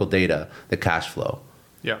historical data that cash flow.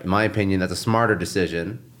 Yeah. In my opinion, that's a smarter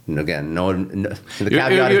decision. And again, the You're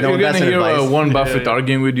caveat is no going to investment hear advice. Warren Buffett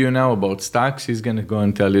arguing with you now about stocks. He's going to go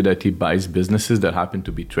and tell you that he buys businesses that happen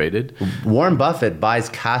to be traded. Warren Buffett buys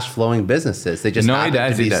cash flowing businesses. They just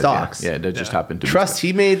happen to be stocks. Yeah, they just happen to be Trust, stocks.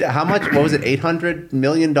 he made how much? What was it? $800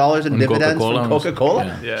 million in dividends from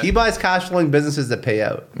Coca-Cola? Yeah. He buys cash flowing businesses that pay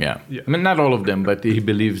out. Yeah. I mean, not all of them, but he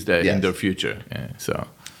believes that in their future. Yeah,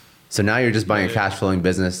 So now you're just buying a cash flowing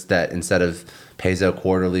business that instead of pays out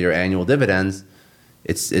quarterly or annual dividends,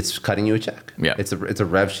 it's cutting you a check. Yeah. It's a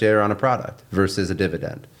rev share on a product versus a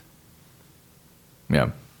dividend. Yeah.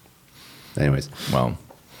 Anyways. Well,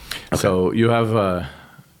 so you have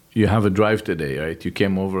a drive today, right? You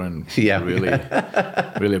came over and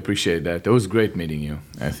really appreciate that. It was great meeting you.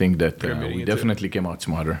 I think that we definitely came out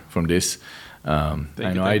smarter from this.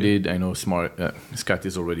 I know I did. I know Scott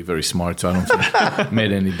is already very smart, so I don't think I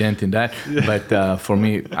made any dent in that. But for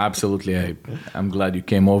me, absolutely, I'm glad you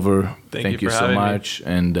came over. Thank you so much.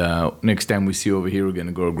 And next time we see you over here, we're going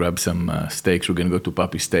to go grab some steaks. We're going to go to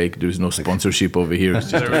Puppy Steak. There's no sponsorship over here.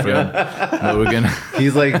 It's just a friend. No, we're gonna.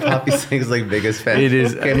 He's like Puppy Steak's biggest fan. It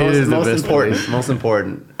is. Okay, most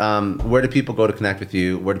important. Where do people go to connect with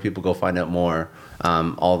you? Where do people go find out more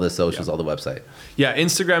all the socials, all the website. Yeah,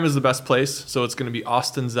 Instagram is the best place. So it's going to be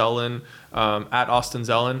Austin Zelan, at Austin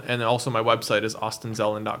Zelan. And then also my website is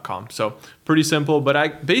austinzelan.com. So pretty simple, but I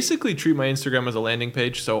basically treat my Instagram as a landing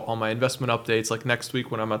page. So all my investment updates, like next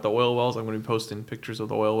week when I'm at the oil wells, I'm going to be posting pictures of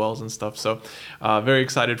the oil wells and stuff. So very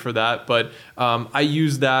excited for that. But I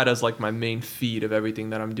use that as like my main feed of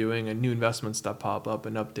everything that I'm doing and new investments that pop up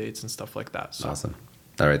and updates and stuff like that. So. Awesome.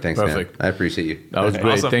 All right. Thanks, Perfect. man. I appreciate you. That was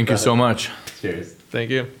great. Awesome. Thank you so much. Cheers.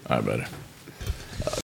 Thank you. All right, brother.